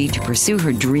active duty to pursue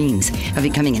her dreams of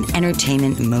becoming an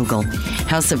entertainment mogul.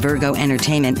 House of Virgo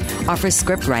Entertainment offers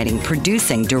script writing,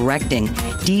 producing, directing,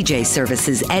 DJ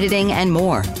services, editing, and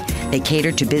more. They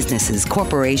cater to businesses,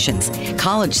 corporations,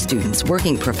 college students,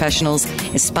 working professionals,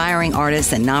 aspiring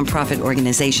artists, and nonprofit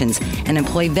organizations, and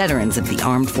employ veterans of the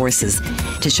armed forces.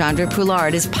 Tashandra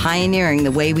Poulard is pioneering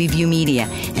the way we view media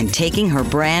and taking her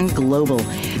brand global.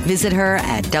 Visit her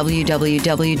at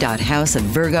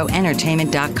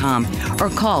www.houseofvirgoentertainment.com or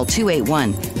call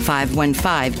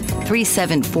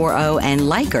 281-515-3740 and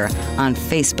like her on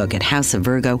Facebook at House of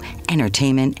Virgo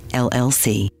Entertainment,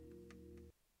 LLC.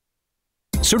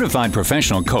 Certified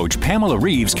professional coach Pamela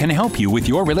Reeves can help you with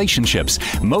your relationships.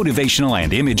 Motivational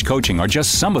and image coaching are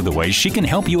just some of the ways she can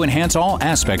help you enhance all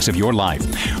aspects of your life.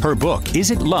 Her book,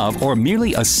 Is It Love or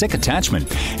Merely a Sick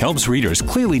Attachment?, helps readers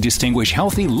clearly distinguish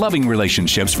healthy, loving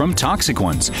relationships from toxic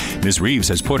ones. Ms. Reeves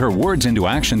has put her words into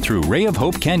action through Ray of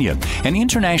Hope Kenya, an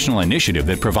international initiative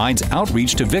that provides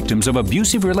outreach to victims of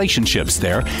abusive relationships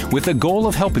there with the goal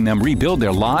of helping them rebuild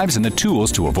their lives and the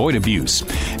tools to avoid abuse.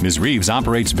 Ms. Reeves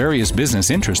operates various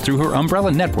business interests through her umbrella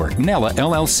network, Nella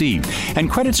LLC, and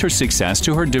credits her success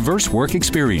to her diverse work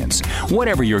experience.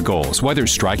 Whatever your goals, whether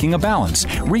striking a balance,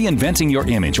 reinventing your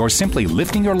image, or simply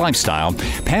lifting your lifestyle,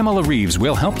 Pamela Reeves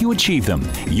will help you achieve them.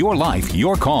 Your life,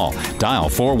 your call. Dial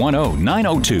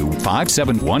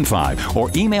 410-902-5715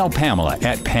 or email Pamela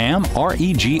at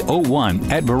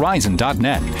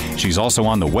pamregon@verizon.net. She's also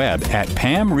on the web at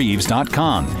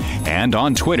pamreeves.com and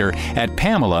on Twitter at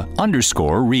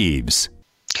Pamela_Reeves.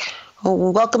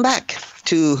 Welcome back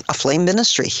to A Flame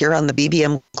Ministry here on the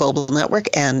BBM Global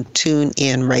Network and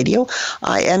TuneIn Radio.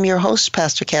 I am your host,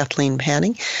 Pastor Kathleen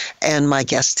Panning, and my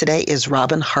guest today is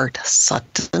Robin Hart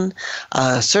Sutton,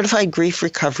 a certified grief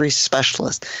recovery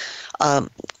specialist.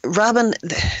 Robin,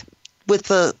 with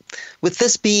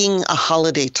this being a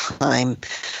holiday time,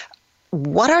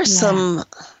 what are some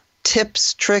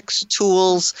tips, tricks,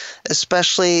 tools,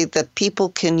 especially that people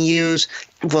can use,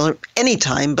 well,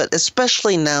 anytime, but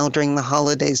especially now during the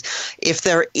holidays, if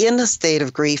they're in a state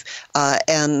of grief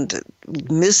and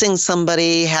missing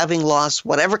somebody, having lost,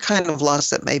 whatever kind of loss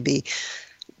that may be,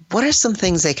 what are some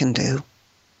things they can do?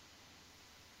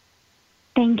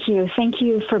 Thank you. Thank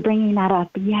you for bringing that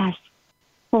up. Yes.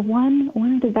 Well, one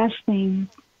of the best things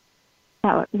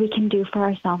that we can do for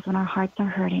ourselves when our hearts are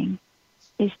hurting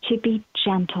is to be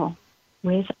gentle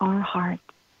with our hearts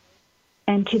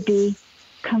and to be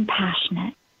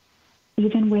compassionate,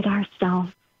 even with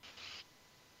ourselves,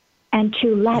 and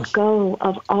to let go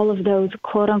of all of those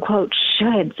quote-unquote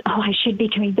shoulds. Oh, I should be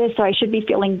doing this, or I should be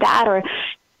feeling that,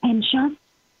 and just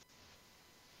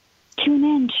tune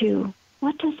in to,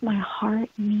 what does my heart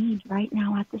need right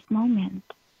now at this moment?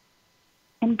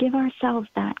 and give ourselves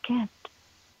that gift.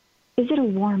 Is it a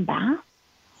warm bath?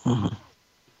 Mm-hmm.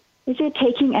 Is it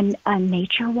taking a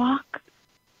nature walk?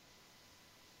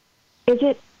 Is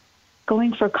it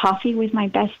going for coffee with my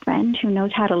best friend who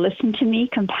knows how to listen to me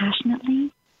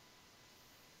compassionately?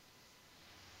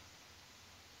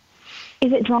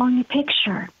 Is it drawing a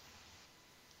picture?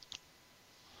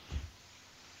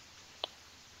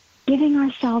 Giving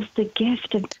ourselves the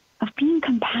gift of being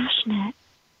compassionate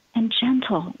and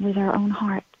gentle with our own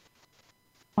hearts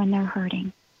when they're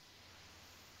hurting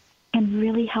can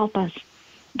really help us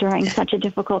during such a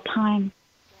difficult time.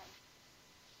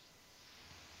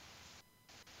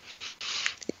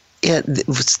 Yeah,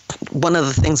 one of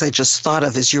the things I just thought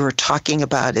of as you were talking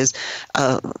about is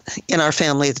in our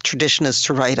family, the tradition is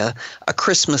to write a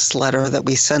Christmas letter that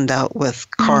we send out with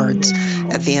cards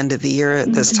at the end of the year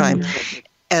at this time.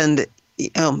 And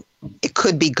it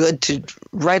could be good to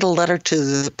write a letter to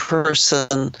the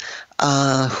person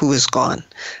who is gone.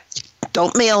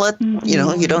 Don't mail it.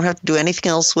 You don't have to do anything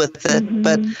else with it,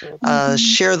 but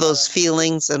share those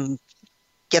feelings and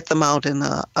get them out in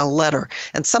a letter.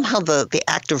 And somehow the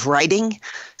act of writing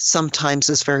sometimes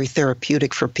is very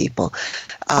therapeutic for people.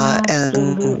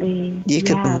 And you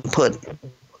can put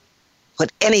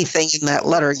anything in that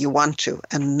letter you want to,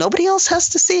 and nobody else has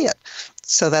to see it.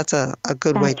 So that's a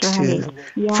good way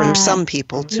for some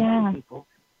people to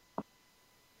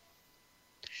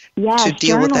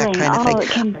deal with that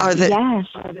kind of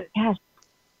thing. Yes.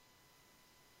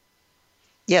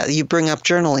 Yeah, you bring up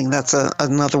journaling. That's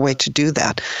another way to do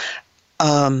that.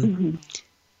 How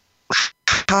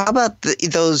about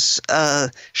those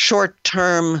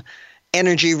short-term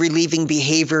energy-relieving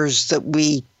behaviors that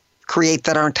we create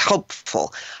that aren't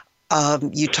helpful?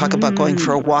 You talk about going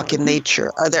for a walk in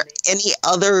nature. Are there any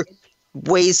other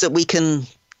ways that we can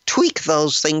tweak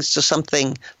those things to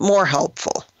something more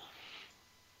helpful?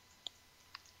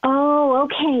 Oh,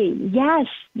 okay. Yes.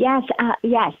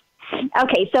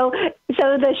 Okay, so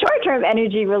the short-term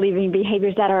energy-relieving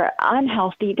behaviors that are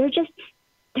unhealthy, they're just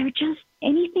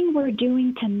anything we're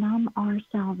doing to numb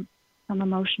ourselves from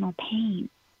emotional pain.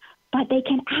 But they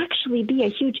can actually be a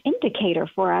huge indicator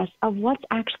for us of what's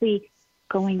actually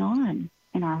going on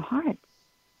in our hearts.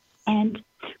 And,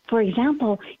 for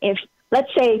example, if,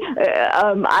 let's say,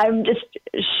 I'm just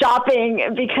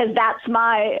shopping because that's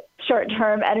my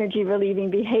short-term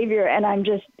energy-relieving behavior, and I'm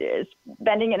just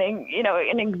spending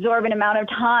an exorbitant amount of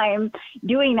time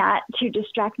doing that to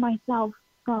distract myself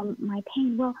from my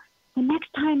pain. Well, the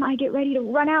next time I get ready to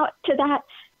run out to that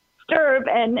stirb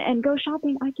and go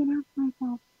shopping, I can ask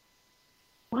myself,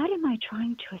 what am I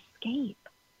trying to escape?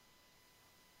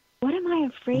 What am I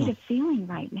afraid of feeling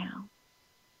right now?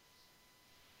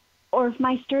 Or if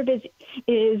my stirb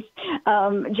is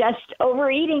just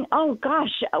overeating, oh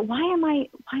gosh, why am I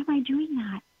doing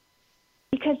that?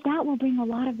 Because that will bring a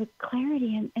lot of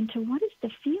clarity into what is the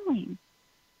feeling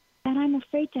that I'm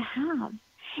afraid to have.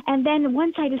 And then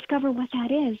once I discover what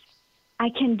that is, I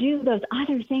can do those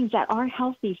other things that are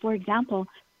healthy. For example,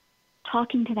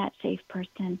 talking to that safe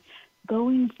person,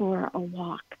 going for a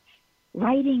walk,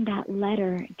 writing that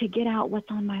letter to get out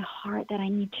what's on my heart that I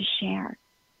need to share.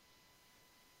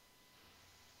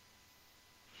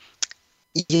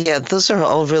 Yeah, those are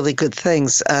all really good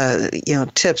things.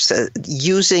 Tips,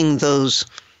 using those,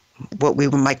 what we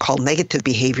might call negative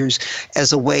behaviors,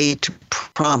 as a way to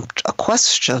prompt a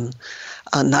question,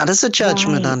 not as a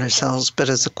judgment on ourselves, but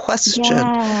as a question.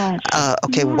 Yes.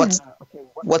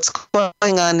 What's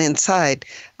going on inside?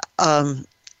 And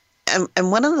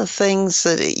one of the things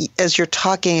that, as you're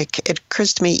talking, it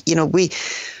occurs to me,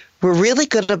 we're really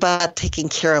good about taking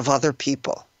care of other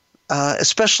people.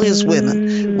 Especially as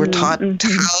women, we're taught how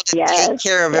to take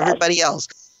care of everybody else.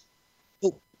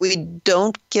 But we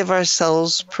don't give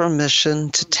ourselves permission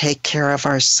to take care of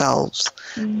ourselves.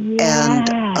 Yes.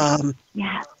 And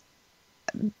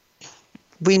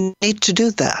we need to do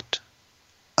that,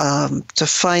 to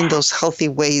find those healthy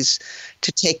ways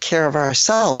to take care of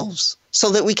ourselves so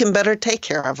that we can better take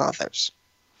care of others.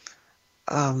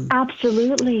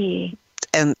 Absolutely.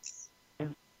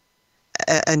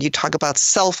 And you talk about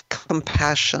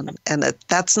self-compassion, and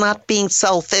that's not being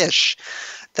selfish.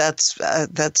 That's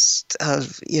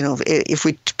if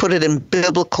we put it in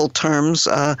biblical terms,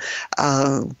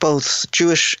 both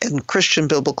Jewish and Christian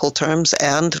biblical terms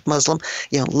and Muslim,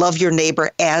 love your neighbor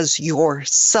as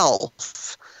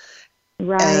yourself.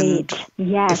 Right. And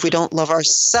yes. If we don't love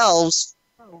ourselves,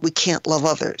 we can't love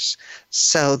others.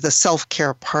 So the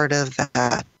self-care part of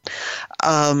that.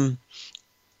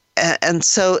 And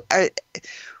so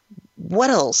what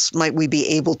else might we be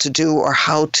able to do, or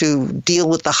how to deal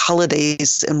with the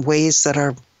holidays in ways that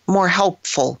are more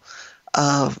helpful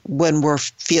when we're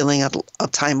feeling a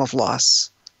time of loss?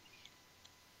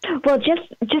 Well,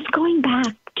 just going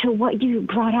back to what you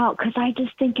brought out, because I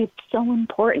just think it's so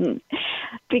important,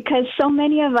 because so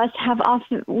many of us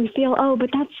we feel,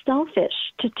 but that's selfish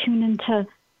to tune into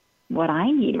what I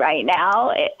need right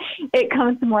now. It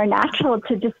comes more natural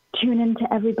to just tune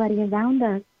into everybody around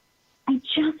us. I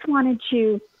just wanted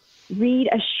to read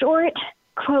a short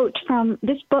quote from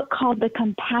this book called The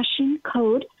Compassion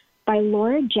Code by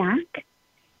Laura Jack.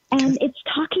 And it's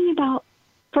talking about,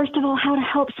 first of all, how to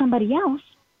help somebody else.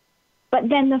 But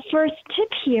then the first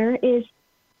tip here is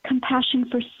compassion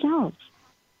for self,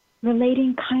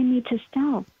 relating kindly to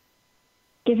self,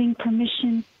 giving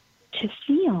permission to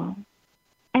feel.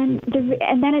 And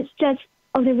then it says,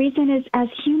 the reason is, as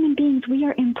human beings, we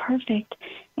are imperfect.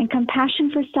 And compassion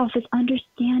for self is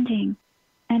understanding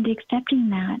and accepting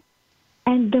that.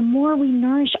 And the more we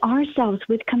nourish ourselves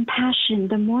with compassion,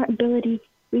 the more ability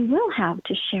we will have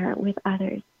to share it with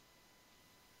others.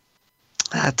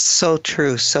 That's so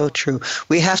true, so true.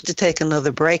 We have to take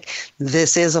another break.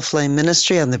 This is A Flame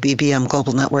Ministry on the BBM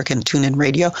Global Network and TuneIn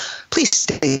Radio. Please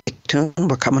stay tuned.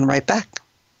 We're coming right back.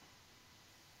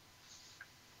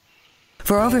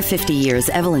 For over 50 years,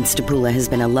 Evelyn Stapula has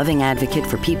been a loving advocate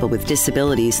for people with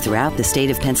disabilities throughout the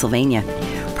state of Pennsylvania.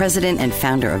 President and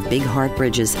founder of Big Heart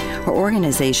Bridges, her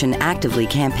organization actively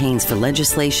campaigns for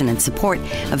legislation and support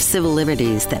of civil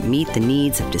liberties that meet the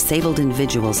needs of disabled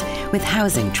individuals with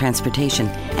housing, transportation,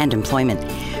 and employment.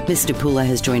 Ms. Stapula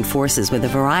has joined forces with a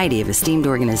variety of esteemed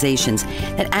organizations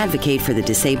that advocate for the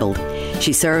disabled.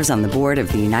 She serves on the board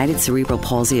of the United Cerebral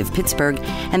Palsy of Pittsburgh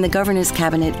and the Governor's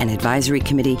Cabinet and Advisory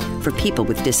Committee for People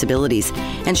with Disabilities,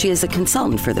 and she is a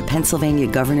consultant for the Pennsylvania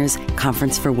Governor's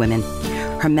Conference for Women.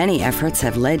 Her many efforts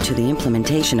have led to the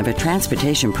implementation of a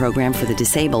transportation program for the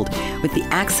disabled with the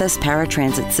Access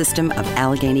Paratransit System of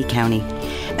Allegheny County.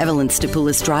 Evelyn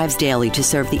Stapula strives daily to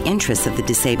serve the interests of the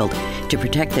disabled, to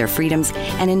protect their freedoms,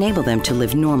 and enable them to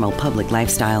live normal public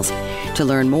lifestyles. To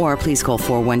learn more, please call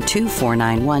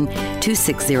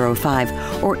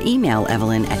 412-491-2605 or email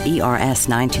Evelyn at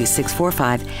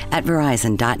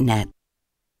ers92645@verizon.net.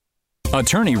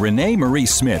 Attorney Renee Marie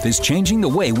Smith is changing the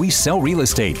way we sell real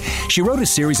estate. She wrote a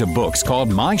series of books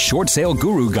called My Short Sale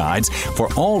Guru Guides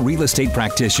for all real estate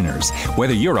practitioners.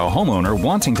 Whether you're a homeowner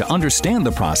wanting to understand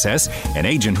the process, an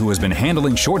agent who has been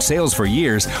handling short sales for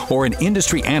years, or an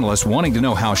industry analyst wanting to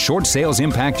know how short sales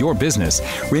impact your business,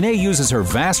 Renee uses her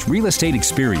vast real estate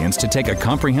experience to take a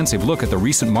comprehensive look at the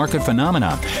recent market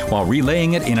phenomena while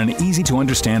relaying it in an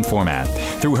easy-to-understand format.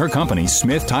 Through her company,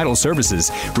 Smith Title Services,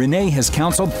 Renee has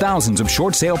counseled thousands of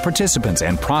short sale participants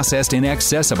and processed in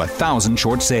excess of 1,000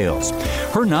 short sales.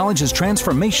 Her knowledge is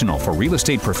transformational for real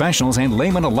estate professionals and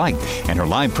laymen alike, and her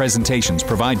live presentations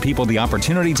provide people the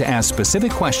opportunity to ask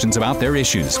specific questions about their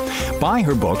issues. Buy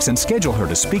her books and schedule her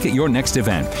to speak at your next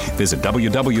event. Visit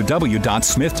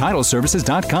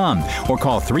www.smithtitleservices.com or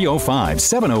call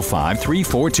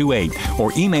 305-705-3428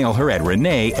 or email her at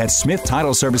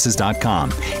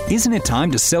renee@smithtitleservices.com. Isn't it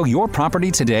time to sell your property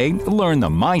today? Learn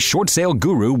the My Short Sale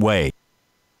Guru way.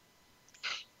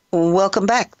 Welcome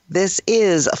back. This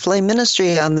is A Flame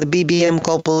Ministry on the BBM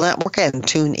Global Network and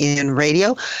TuneIn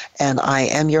Radio, and I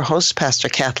am your host, Pastor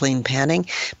Kathleen Panning.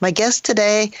 My guest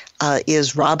today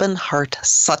is Robin Hart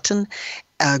Sutton,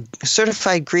 a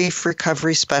certified grief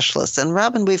recovery specialist. And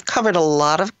Robin, we've covered a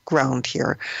lot of ground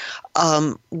here.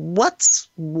 What's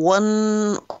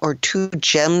one or two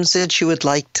gems that you would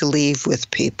like to leave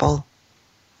with people?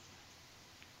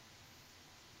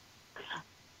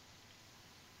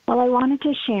 Well, I wanted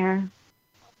to share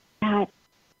that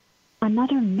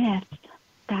another myth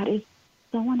that is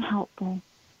so unhelpful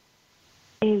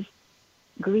is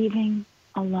grieving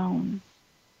alone.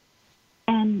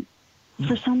 And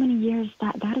for so many years,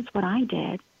 that is what I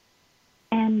did.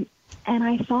 And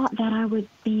I thought that I was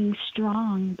being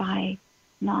strong by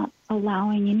not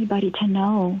allowing anybody to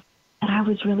know that I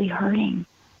was really hurting,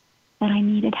 that I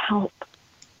needed help.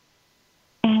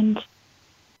 And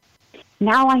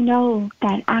now I know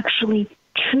that actually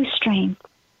true strength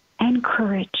and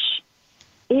courage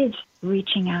is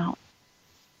reaching out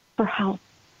for help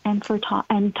and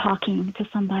and talking to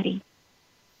somebody.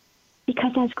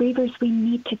 Because as grievers, we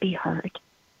need to be heard.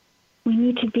 We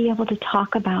need to be able to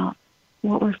talk about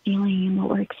what we're feeling and what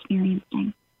we're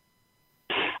experiencing.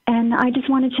 And I just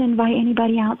wanted to invite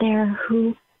anybody out there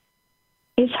who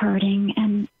is hurting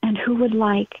and who would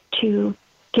like to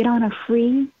get on a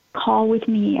free call with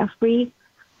me, to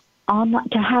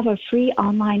have a free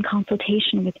online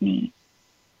consultation with me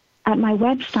at my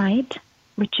website,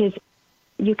 which is,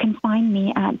 you can find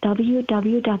me at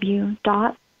www.robin,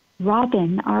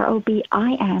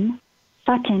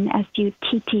 Suttin,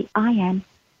 SUTTIN.com.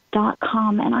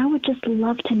 And I would just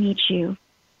love to meet you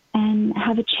and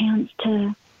have a chance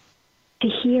to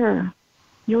hear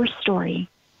your story.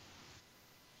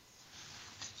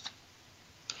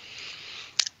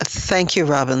 Thank you,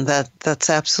 Robin. That's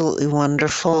absolutely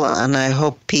wonderful, and I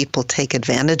hope people take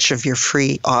advantage of your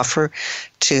free offer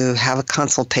to have a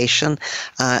consultation.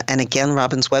 And again,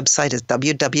 Robin's website is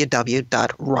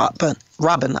www.robin,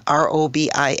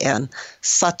 R-O-B-I-N,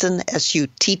 Suttin, SUTTIN.com,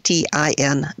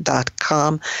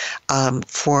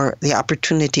 for the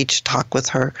opportunity to talk with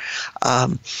her.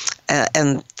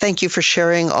 And thank you for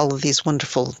sharing all of these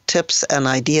wonderful tips and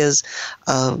ideas,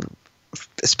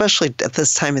 especially at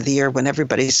this time of the year when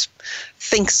everybody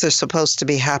thinks they're supposed to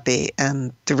be happy,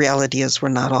 and the reality is we're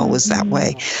not always that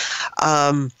way.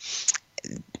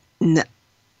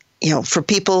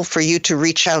 For you to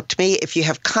reach out to me. If you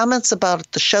have comments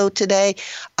about the show today,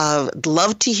 I'd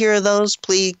love to hear those.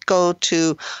 Please go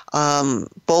to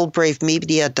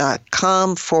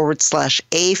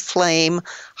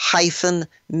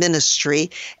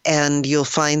boldbravemedia.com/aflame-ministry, and you'll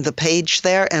find the page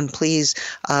there. And please,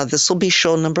 this will be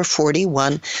show number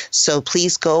 41. So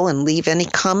please go and leave any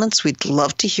comments. We'd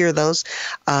love to hear those.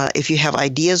 If you have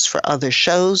ideas for other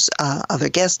shows, other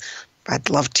guests,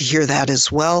 I'd love to hear that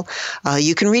as well.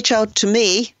 You can reach out to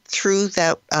me through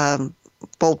that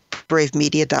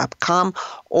boldbravemedia.com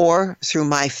or through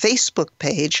my Facebook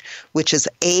page, which is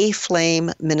A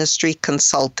Flame Ministry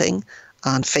Consulting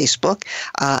on Facebook,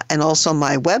 and also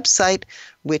my website,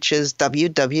 which is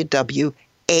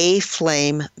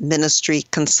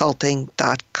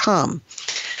www.aflameministryconsulting.com.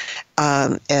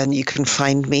 And you can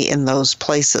find me in those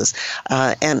places.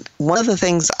 And one of the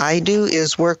things I do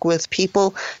is work with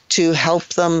people to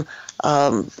help them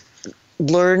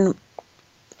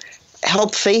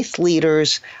help faith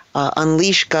leaders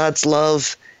unleash God's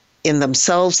love in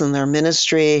themselves and their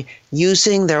ministry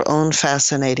using their own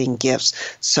fascinating gifts.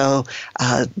 So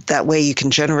that way you can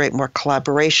generate more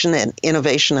collaboration and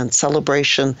innovation and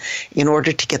celebration in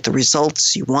order to get the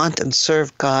results you want and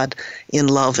serve God in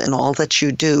love in all that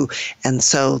you do. And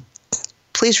so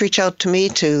please reach out to me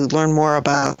to learn more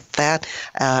about that.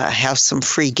 Have some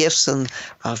free gifts and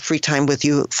free time with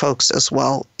you folks as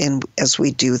well as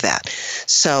we do that.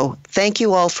 So thank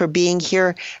you all for being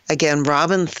here. Again,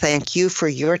 Robin, thank you for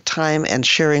your time and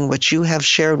sharing what you have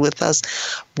shared with us.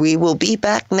 We will be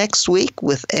back next week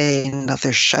with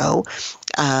another show.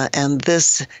 And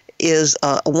this is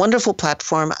a wonderful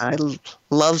platform. I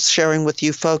love sharing with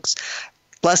you folks.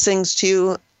 Blessings to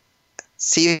you.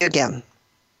 See you again.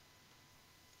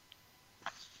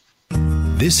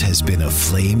 This has been A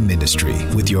Flame Ministry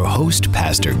with your host,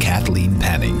 Pastor Kathleen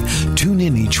Panning. Tune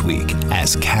in each week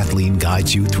as Kathleen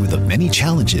guides you through the many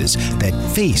challenges that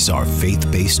face our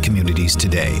faith-based communities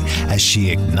today as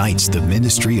she ignites the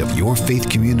ministry of your faith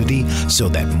community so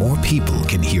that more people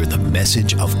can hear the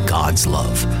message of God's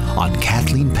love on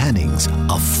Kathleen Panning's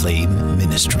A Flame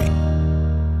Ministry.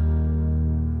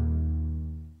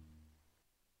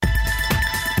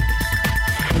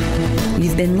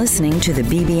 You've been listening to the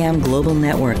BBM Global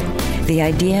Network. The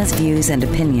ideas, views, and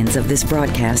opinions of this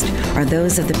broadcast are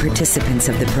those of the participants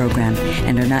of the program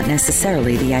and are not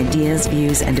necessarily the ideas,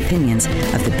 views, and opinions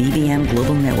of the BBM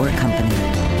Global Network Company.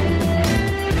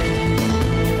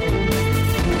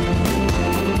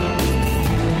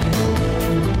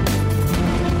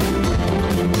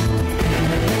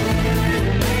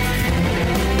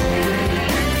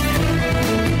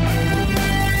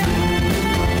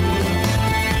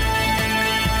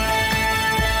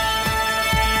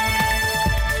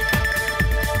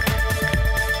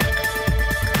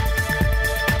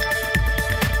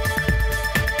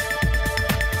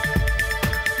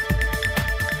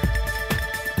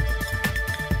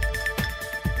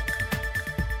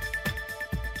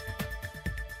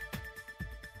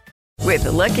 With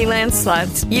the Lucky Land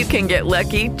Slots, you can get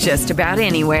lucky just about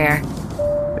anywhere.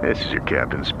 This is your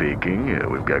captain speaking.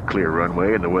 We've got clear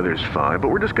runway and the weather's fine, but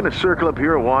we're just going to circle up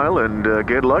here a while and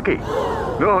get lucky.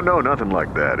 No, nothing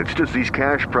like that. It's just these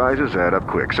cash prizes add up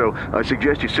quick. So I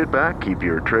suggest you sit back, keep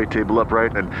your tray table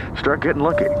upright, and start getting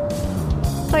lucky.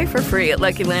 Play for free at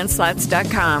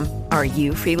LuckyLandSlots.com. Are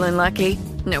you feeling lucky?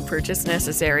 No purchase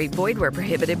necessary. Void where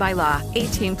prohibited by law.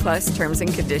 18+ terms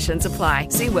and conditions apply.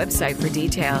 See website for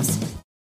details.